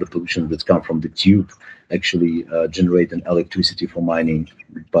all the pollution that's come from the tube actually generate an electricity for mining,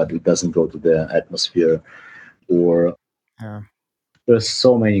 but it doesn't go to the atmosphere. Or Yeah. there's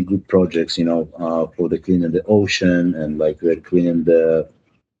so many good projects, for the cleaning the ocean and like they're cleaning the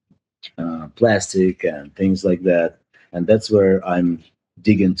plastic and things like that. And that's where I'm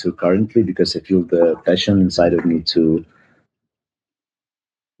digging to currently because I feel the passion inside of me to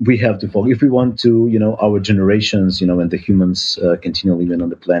we have to focus if we want to our generations and the humans continue living on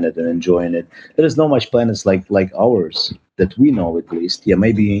the planet and enjoying it. There is not much planets like ours that we know, at least. Yeah,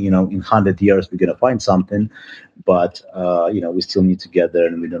 maybe in 100 years we're going to find something, but we still need to get there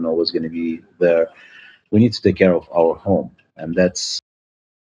and we don't know what's going to be there. We need to take care of our home, and that's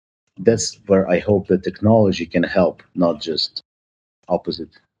where I hope that technology can help, not just opposite,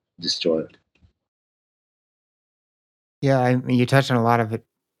 destroy it. Yeah. You touched on a lot of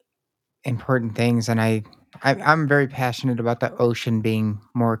important things, and I'm very passionate about the ocean being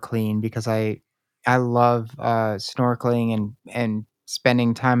more clean because I love snorkeling and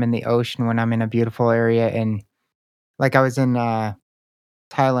spending time in the ocean when I'm in a beautiful area. And like I was in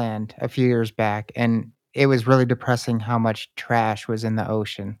Thailand a few years back, and it was really depressing how much trash was in the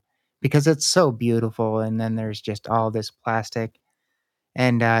ocean because it's so beautiful, and then there's just all this plastic.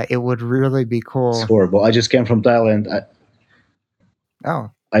 and it would really be It's cool. horrible. I just came from Thailand.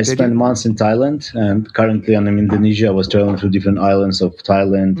 Oh, I did spent you? months in Thailand, and currently I'm in Indonesia. I was traveling through different islands of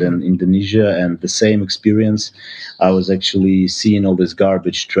Thailand Hmm. and Indonesia, and the same experience. I was actually seeing all this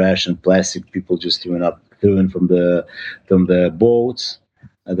garbage, trash, and plastic people just throwing from the boats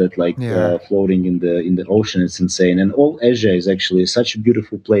that Yeah, floating in the ocean. It's insane. And all Asia is actually such a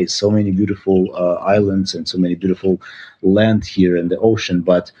beautiful place. So many beautiful islands and so many beautiful land here in the ocean,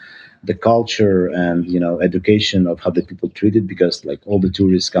 but the culture and education of how the people treated, because like all the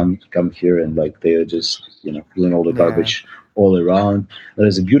tourists come here and like they're just doing all the yeah, garbage all around.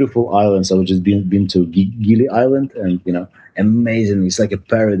 There's a beautiful island. So I just been to Gili Island, and amazing. It's like a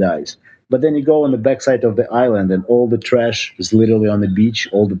paradise. But then you go on the backside of the island, and all the trash is literally on the beach.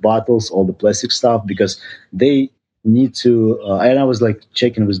 All the bottles, all the plastic stuff, because they need to. And I was like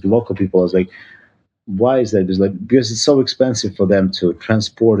checking with the local people. I was like, why is that? It's like because it's so expensive for them to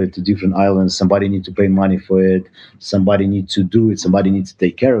transport it to different islands. Somebody need to pay money for it. Somebody needs to do it. Somebody needs to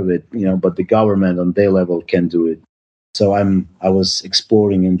take care of it. But the government on their level can do it. So I was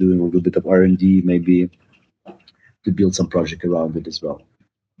exploring and doing a little bit of R&D, maybe to build some project around it as well.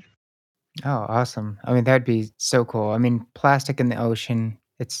 oh, awesome. I mean, that'd be so cool. I mean, plastic in the ocean,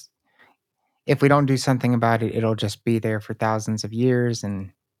 it's if we don't do something about it, it'll just be there for thousands of years,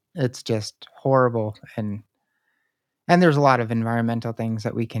 and it's just horrible. And there's a lot of environmental things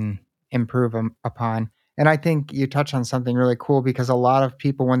that we can improve upon. And I think you touch on something really cool because a lot of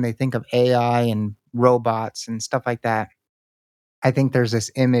people, when they think of AI and robots and stuff like that, I think there's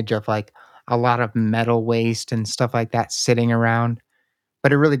this image of like a lot of metal waste and stuff like that sitting around,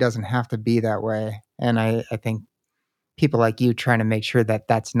 but it really doesn't have to be that way. And I think people like you trying to make sure that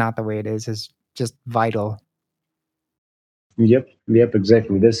that's not the way it is just vital. Yep,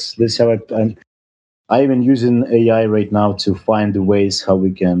 exactly. This how I even using AI right now to find the ways how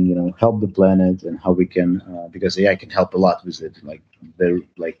we can, help the planet, and how we can, because AI can help a lot with it. Like the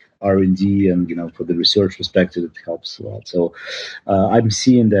R&D, and for the research perspective, it helps a lot. So I'm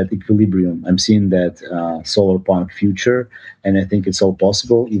seeing that equilibrium. I'm seeing that solar punk future, and I think it's all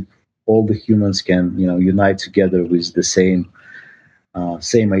possible if all the humans can, unite together with the same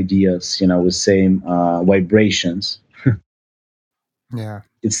ideas, with same vibrations. Yeah.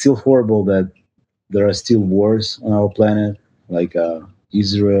 It's still horrible that there are still wars on our planet, like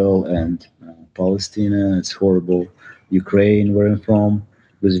Israel and Palestine. It's horrible. Ukraine, where I'm from,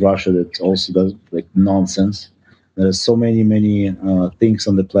 with Russia, that also does like nonsense. There's so many things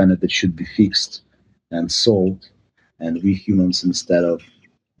on the planet that should be fixed and solved, and we humans, instead of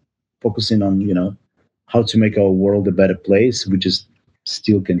focusing on how to make our world a better place, we just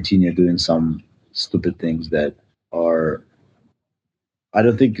still continue doing some stupid things that are. I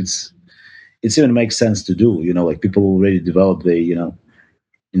don't think it's even makes sense to do. Like people already develop the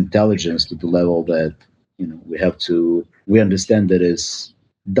intelligence to the level that we understand that is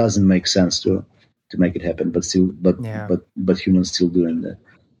doesn't make sense to make it happen, but still, Yeah. but humans still doing that.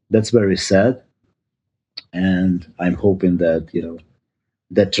 That's very sad, and I'm hoping that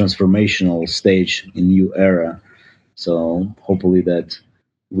that transformational stage in new era. So hopefully that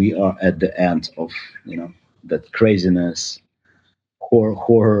we are at the end of that craziness,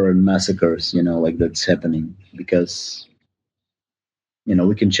 horror and massacres, like that's happening, because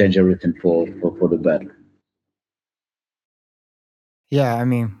we can change everything for the better. Yeah, I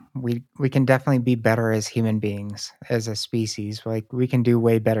mean, we can definitely be better as human beings, as a species. Like we can do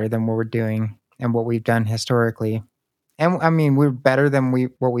way better than what we're doing and what we've done historically. And I mean, we're better than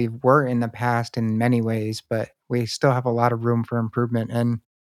what we were in the past in many ways, but we still have a lot of room for improvement. And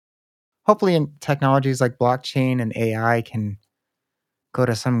hopefully, in technologies like blockchain and AI can go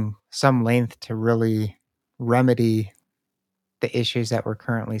to some length to really remedy the issues that we're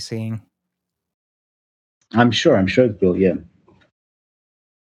currently seeing. I'm sure it will. Yeah,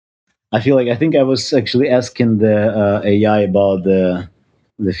 I think I was actually asking the AI about the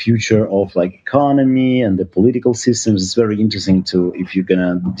future of like economy and the political systems. It's very interesting to if you're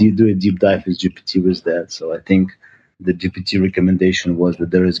gonna do a deep dive with GPT with that. So I think the GPT recommendation was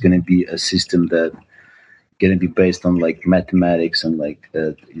that there is gonna be a system that going to be based on like mathematics, and like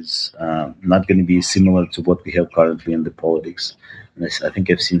is not going to be similar to what we have currently in the politics. And I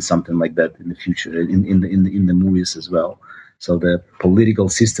think I've seen something like that in the future in the movies as well. So the political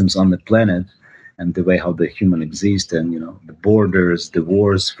systems on the planet, and the way how the human exist, and the borders, the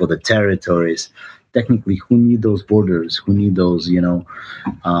wars for the territories. Technically, who need those borders? Who need those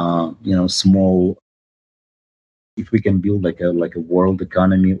small, if we can build like a world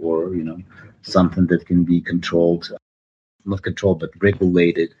economy, or something that can be controlled, not controlled but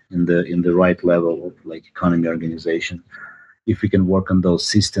regulated in the right level of like economy organization. if we can work on those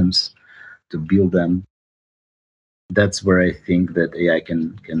systems to build them, that's where I think that AI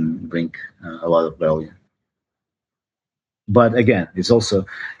can bring a lot of value. But again, it's also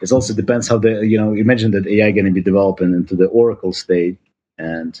depends how the imagine that AI going to be developing into the Oracle state,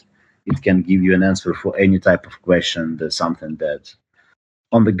 and it can give you an answer for any type of question. That's something that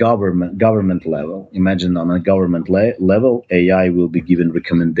on the government level, imagine on a government level, AI will be given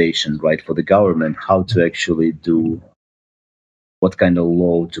recommendation, right, for the government how to actually do, what kind of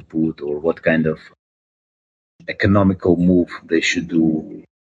law to put, or what kind of economical move they should do.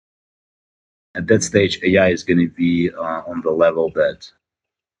 At that stage, AI is going to be on the level that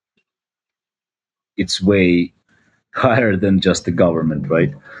it's way higher than just the government,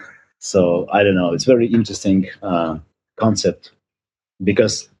 right? So I don't know. It's very interesting concept,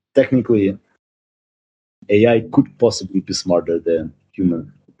 because technically AI could possibly be smarter than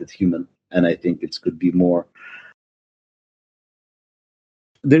human, and I think it could be more.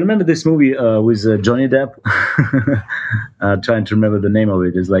 Do you remember this movie with Johnny Depp? Trying to remember the name of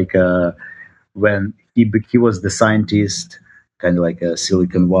it. It's like when he was the scientist, kind of like a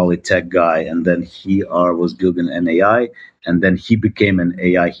Silicon Valley tech guy, and then he was building an AI, and then he became an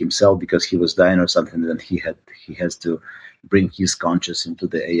AI himself because he was dying or something. And then he has to bring his conscious into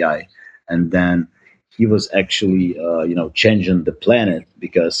the AI, and then he was actually changing the planet,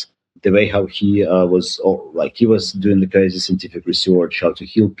 because the way how he like he was doing the crazy scientific research, how to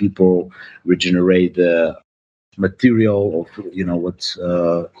heal people, regenerate the material of what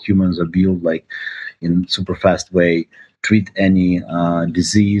humans are built, like in super fast way, treat any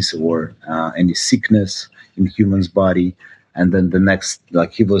disease or any sickness in humans body. And then the next,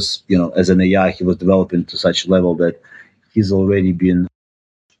 like he was as an AI, he was developing to such a level that he's already been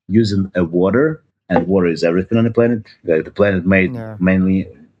using a water, and water is everything on the planet. The planet made Yeah. mainly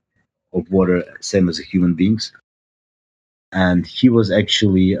of water, same as the human beings. And he was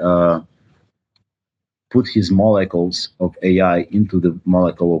actually put his molecules of AI into the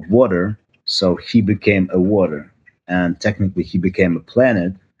molecule of water. So he became a water, and technically he became a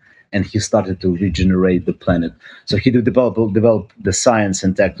planet, and he started to regenerate the planet. So he develop the science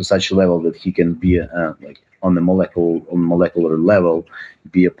and tech to such a level that he can be like on molecular level,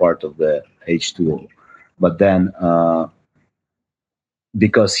 be a part of the H2O. But then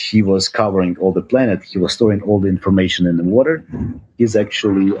because he was covering all the planet, he was storing all the information in the water. He's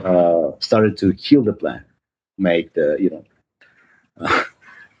actually started to heal the planet, make the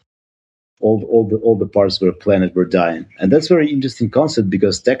all the parts where planet were dying. And that's a very interesting concept,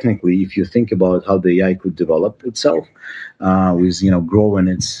 because technically, if you think about how the AI could develop itself, with growing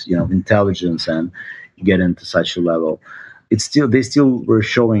its intelligence and get into such a level, they still were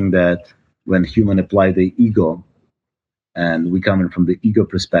showing that when human apply the ego, and we coming from the ego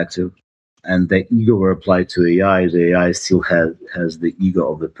perspective, and the ego were applied to AI, the AI still has the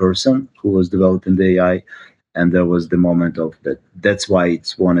ego of the person who was developing the AI. And there was the moment of that. That's why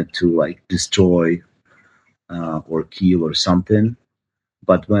it's wanted to like destroy or kill or something.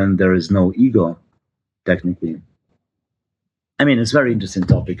 But when there is no ego, technically, I mean, it's a very interesting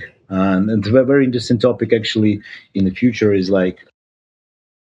topic. And a very interesting topic actually in the future is like,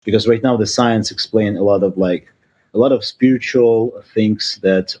 because right now the science explain a lot of spiritual things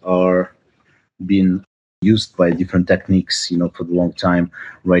that are being used by different techniques, for the long time.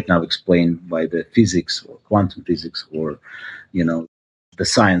 Right now, explained by the physics or quantum physics, or the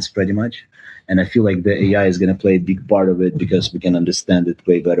science, pretty much. And I feel like the AI is going to play a big part of it, because we can understand it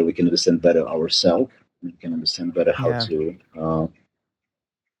way better. We can understand better ourselves. We can understand better Yeah.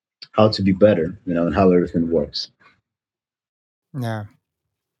 how to be better, and how everything works. Yeah.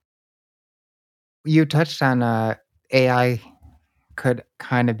 You touched on AI could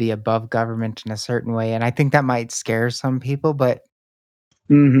kind of be above government in a certain way, and I think that might scare some people, but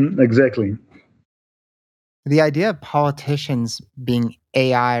Exactly. the idea of politicians being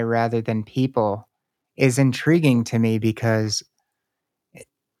AI rather than people is intriguing to me because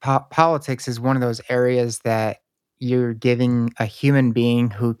politics is one of those areas that you're giving a human being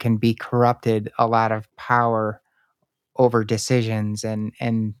who can be corrupted a lot of power over decisions, and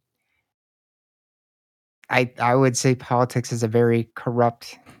I would say politics is a very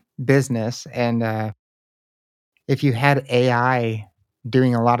corrupt business, and if you had AI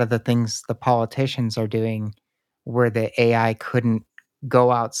doing a lot of the things the politicians are doing, where the AI couldn't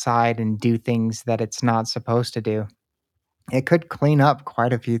go outside and do things that it's not supposed to do. it could clean up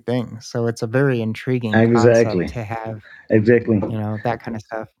quite a few things. So it's a very intriguing concept Exactly. to have, Exactly. that kind of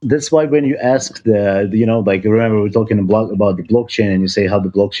stuff. That's why when you ask like remember we're talking about the blockchain, and you say how the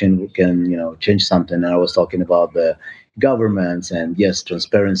blockchain can change something, and I was talking about the governments and yes,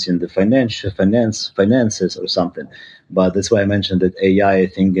 transparency in the finances or something. But that's why I mentioned that AI, I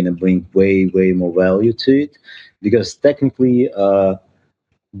think, gonna bring way more value to it, because technically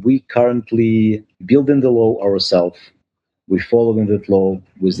we currently building the law ourselves. We following that law.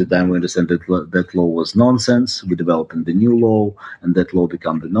 With the time, we understand that that law was nonsense. We developing the new law, and that law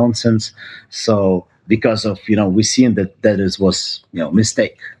become the nonsense. So because of we seeing that is was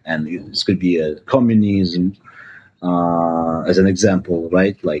mistake, and this could be a communism as an example,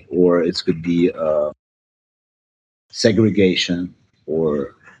 right? Like, or it could be segregation,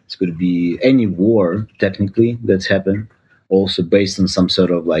 or it could be any war technically that's happened. Also based on some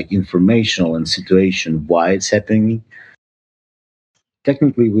sort of like informational and situation why it's happening,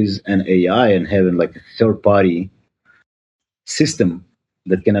 technically with an AI and having like a third party system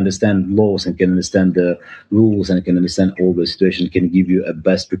that can understand laws and can understand the rules and can understand all the situation, can give you a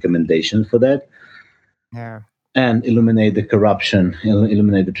best recommendation for that, Yeah. and eliminate the corruption,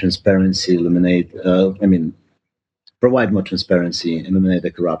 eliminate the transparency, provide more transparency, eliminate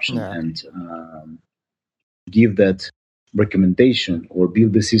the corruption, Yeah. and give that recommendation or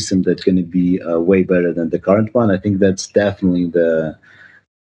build a system that's going to be way better than the current one. I think that's definitely the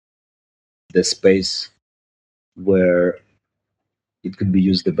space where it could be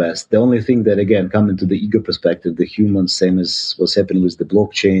used the best. The only thing that, again, coming to the ego perspective, the humans, same as what's happening with the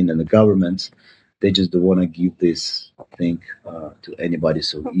blockchain and the governments, they just don't want to give this thing to anybody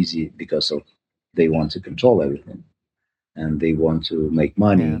so easy, because of they want to control everything, and they want to make Yeah.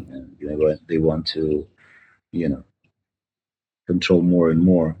 money, and they want to you know control more and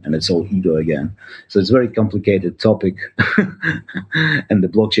more, and it's all ego again. So it's a very complicated topic, and the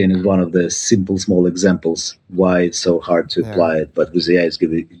blockchain is one of the simple, small examples why it's so hard to Yeah. apply it. But with AI, it's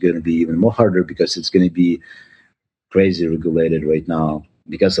going to be even more harder, because it's going to be crazy regulated right now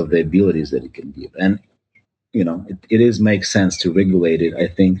because of the abilities that it can give. And it is makes sense to regulate it, I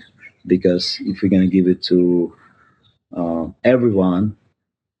think, because if we're going to give it to everyone,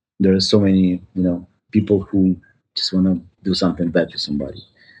 there are so many people who just want to do something bad to somebody,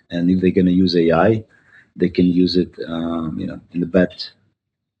 and if they're going to use AI, they can use it in the bad,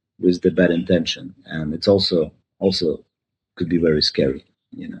 with the bad intention, and it's also could be very scary,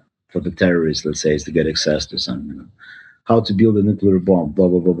 for the terrorists, let's say, is to get access to some how to build a nuclear bomb, blah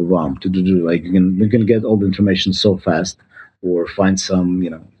blah blah blah blah, to do, like, you can get all the information so fast, or find some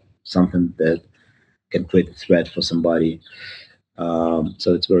something that can create a threat for somebody.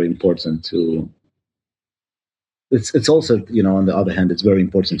 So it's very important to it's also, on the other hand, it's very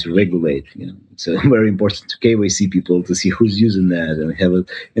important to regulate. It's very important to KYC people, to see who's using that, and have a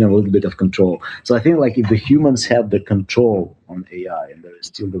little bit of control. So I think, like, if the humans have the control on AI, and there is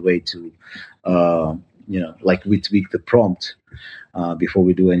still the way to like, we tweak the prompt before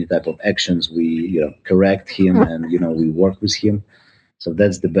we do any type of actions, we correct him, and we work with him. So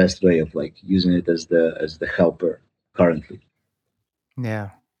that's the best way of, like, using it as the helper currently.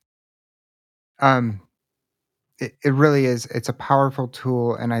 Yeah. Um, it really is. It's a powerful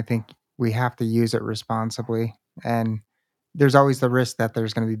tool, and I think we have to use it responsibly. And there's always the risk that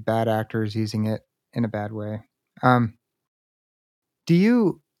there's going to be bad actors using it in a bad way. Um, do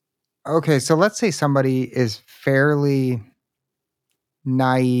you? Okay, so let's say somebody is fairly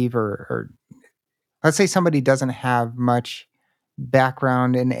naive, or let's say somebody doesn't have much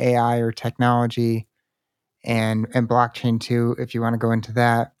background in AI or technology, and blockchain too, if you want to go into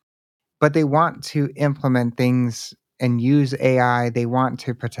that, but they want to implement things and use AI. They want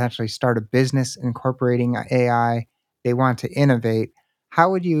to potentially start a business incorporating AI. They want to innovate.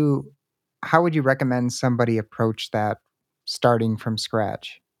 How would you how would you recommend somebody approach that starting from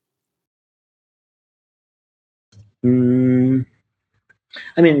scratch? Mm,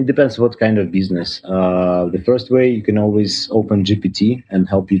 I mean, it depends what kind of business. The first way, you can always open GPT and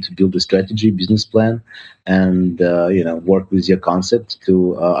help you to build a strategy, business plan, and work with your concept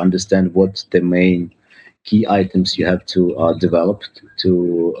to understand what the main key items you have to develop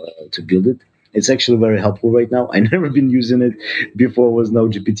to build it. It's actually very helpful right now. I never been using it before. Was no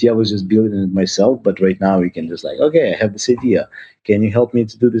GPT. I was just building it myself. But right now, you can just, like, okay, I have this idea. Can you help me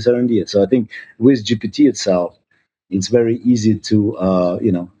to do this R&D? So I think with GPT itself, it's very easy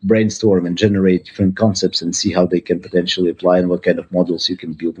to brainstorm and generate different concepts and see how they can potentially apply and what kind of models you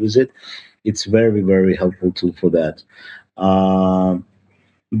can build with it. It's very helpful tool for that. Um,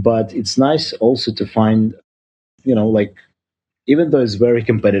 but it's nice also to find, like, even though it's very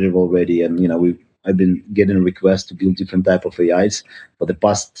competitive already, and I've been getting requests to build different type of AIs for the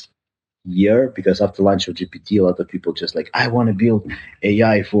past year, because after launch of GPT, a lot of people just like, I want to build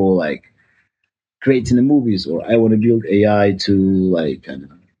AI for like creating the movies, or I want to build AI to like, I don't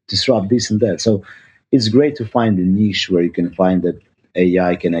know, disrupt this and that. So it's great to find a niche where you can find that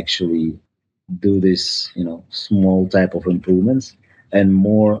AI can actually do this, small type of improvements, and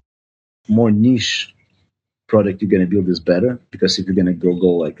more niche product you're going to build is better, because if you're going to go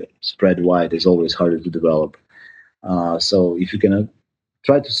like spread wide, it's always harder to develop. So if you're going to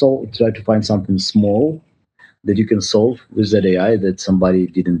try to find something small that you can solve with that AI that somebody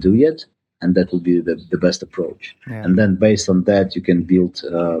didn't do yet, and that will be the best approach. Yeah. And then based on that, you can build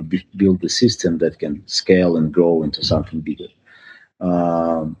the system that can scale and grow into something bigger.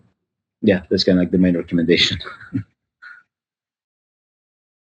 Um, yeah, that's kind of like the main recommendation.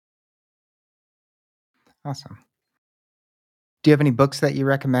 Awesome. Do you have any books that you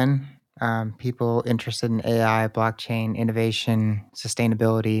recommend? People interested in AI, blockchain, innovation,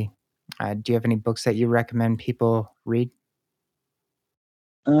 sustainability. Do you have any books that you recommend people read?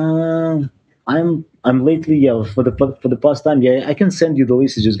 Um, I'm lately, yeah, for the past time, yeah, I can send you the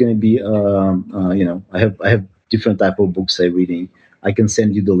list. It's just going to be I have different type of books I'm reading. I can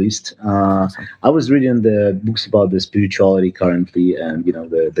send you the list. Awesome. I was reading the books about the spirituality currently, and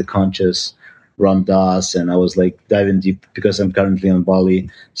the conscious Ram Dass, and I was like diving deep because I'm currently on Bali,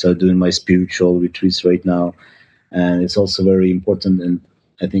 so doing my spiritual retreats right now, and it's also very important, and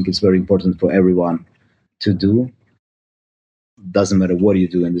I think it's very important for everyone to do. Doesn't matter what you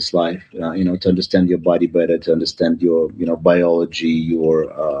do in this life, to understand your body better, to understand your biology,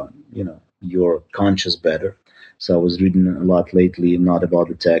 your conscious better. So I was reading a lot lately, not about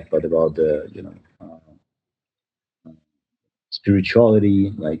the tech, but about the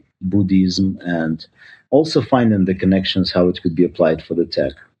spirituality, like Buddhism, and also finding the connections how it could be applied for the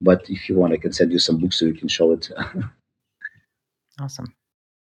tech. But if you want, I can send you some books so you can show it. Awesome.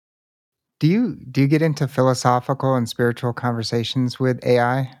 Do you get into philosophical and spiritual conversations with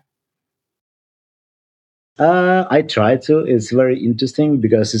AI? I try to. It's very interesting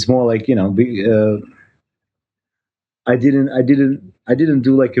because it's more like I didn't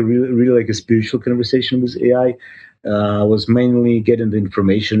do like a really like a spiritual conversation with AI. I was mainly getting the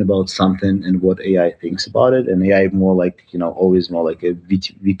information about something and what AI thinks about it, and AI more like always more like a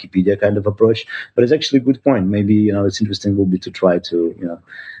Wikipedia kind of approach. But it's actually a good point. Maybe it's interesting will be to try to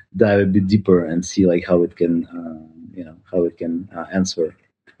dive a bit deeper and see like how it can answer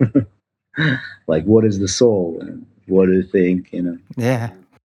like what is the soul and what do you think Yeah.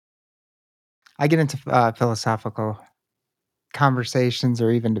 I get into philosophical conversations or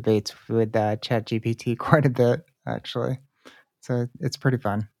even debates with ChatGPT quite a bit, actually. So it's pretty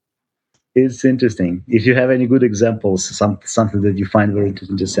fun. It's interesting. If you have any good examples, something that you find very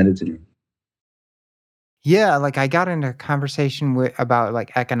interesting, just send it to me. Yeah, like I got into a conversation about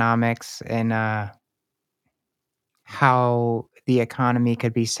like economics and how the economy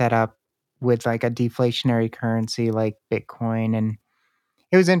could be set up with like a deflationary currency like Bitcoin. And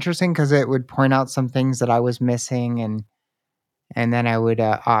it was interesting because it would point out some things that I was missing, and then I would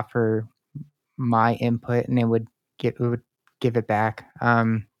offer my input, and it would give it back.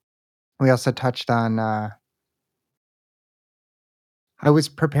 We also touched on. I was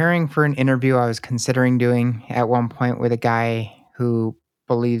preparing for an interview I was considering doing at one point with a guy who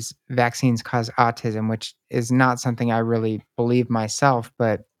believes vaccines cause autism, which is not something I really believe myself,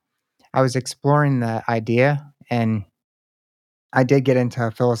 but I was exploring the idea, and I did get into a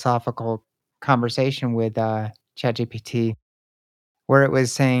philosophical conversation with ChatGPT where it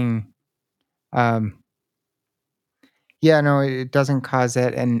was saying, um, "Yeah, no, it doesn't cause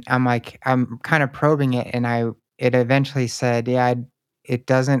it," and I'm like, I'm kind of probing it, and it eventually said, "Yeah, it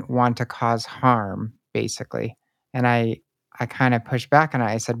doesn't want to cause harm," basically, and I kind of pushed back on it.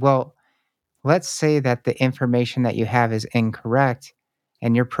 I said, "Well, let's say that the information that you have is incorrect,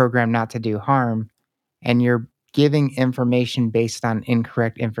 and you're programmed not to do harm, and you're giving information based on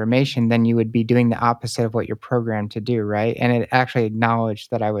incorrect information, then you would be doing the opposite of what you're programmed to do, right?" And it actually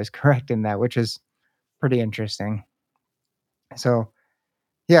acknowledged that I was correct in that, which is pretty interesting. So,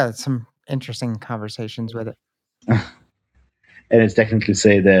 yeah, some interesting conversations with it. And it's technically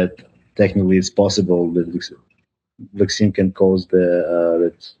say that technically it's possible that vaccine can cause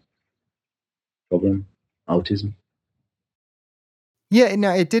that problem, autism. Yeah,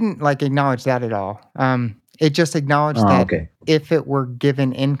 no, it didn't like acknowledge that at all. It just acknowledged Oh, that okay. if it were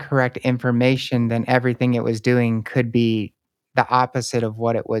given incorrect information, then everything it was doing could be the opposite of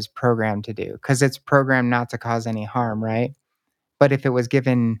what it was programmed to do, because it's programmed not to cause any harm, right? But if it was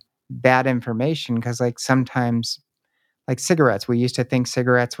given bad information, because like sometimes Like cigarettes, we used to think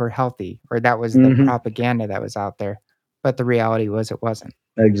cigarettes were healthy, or that was the Hmm. propaganda that was out there. But the reality was it wasn't.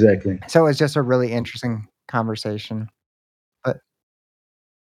 Exactly. So it was just a really interesting conversation. But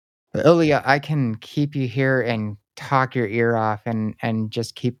Ilya, I can keep you here and talk your ear off and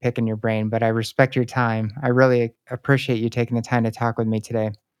just keep picking your brain, but I respect your time. I really appreciate you taking the time to talk with me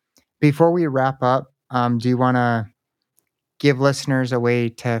today. Before we wrap up, do you want to give listeners a way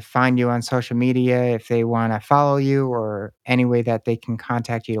to find you on social media if they want to follow you, or any way that they can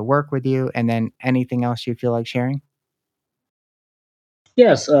contact you to work with you, and then anything else you feel like sharing?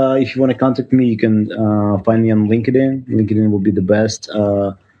 Yes, if you want to contact me, you can find me on LinkedIn. LinkedIn will be the best.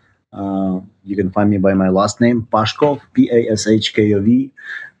 You can find me by my last name, Pashkov, Pashkov.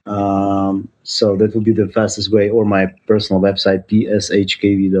 So that will be the fastest way, or my personal website,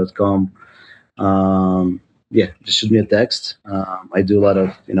 pshkv.com. Yeah, just shoot me a text. I do a lot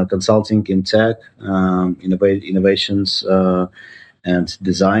of consulting in tech, innovations, and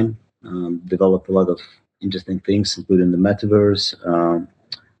design. Develop a lot of interesting things, including the metaverse,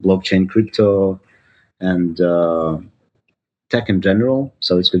 blockchain, crypto, and tech in general.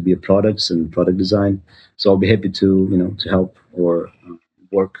 So it could be a products and product design. So I'll be happy to to help or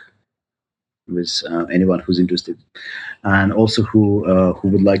work with anyone who's interested, and also who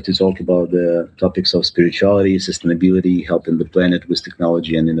would like to talk about the topics of spirituality, sustainability, helping the planet with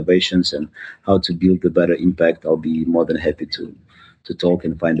technology and innovations, and how to build a better impact. I'll be more than happy to talk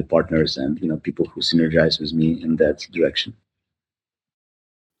and find the partners and people who synergize with me in that direction.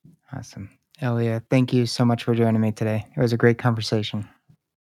 Awesome. Ilya, thank you so much for joining me today. It was a great conversation.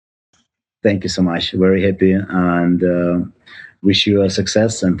 Thank you so much. Very happy and wish you a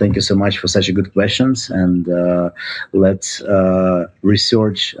success. And thank you so much for such a good questions. And let's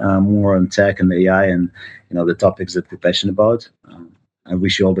research more on tech and AI and the topics that we're passionate about. I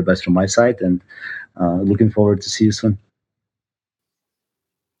wish you all the best from my side, and looking forward to see you soon.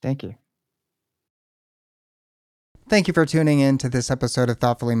 Thank you. Thank you for tuning in to this episode of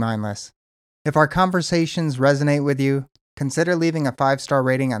Thoughtfully Mindless. If our conversations resonate with you, consider leaving a 5-star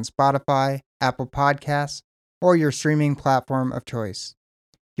rating on Spotify, Apple Podcasts, or your streaming platform of choice.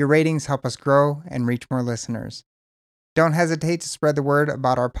 Your ratings help us grow and reach more listeners. Don't hesitate to spread the word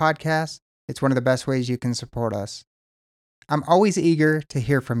about our podcast. It's one of the best ways you can support us. I'm always eager to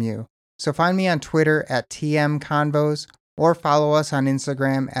hear from you, so find me on Twitter at TMConvos or follow us on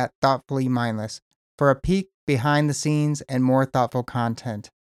Instagram at Thoughtfully Mindless for a peek behind the scenes and more thoughtful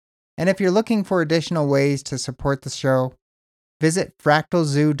content. And if you're looking for additional ways to support the show, visit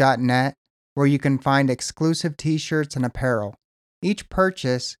fractalzoo.net, where you can find exclusive t-shirts and apparel. Each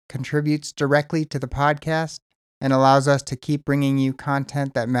purchase contributes directly to the podcast and allows us to keep bringing you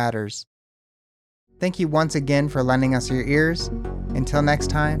content that matters. Thank you once again for lending us your ears. Until next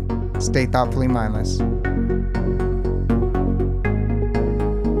time, stay thoughtfully mindless.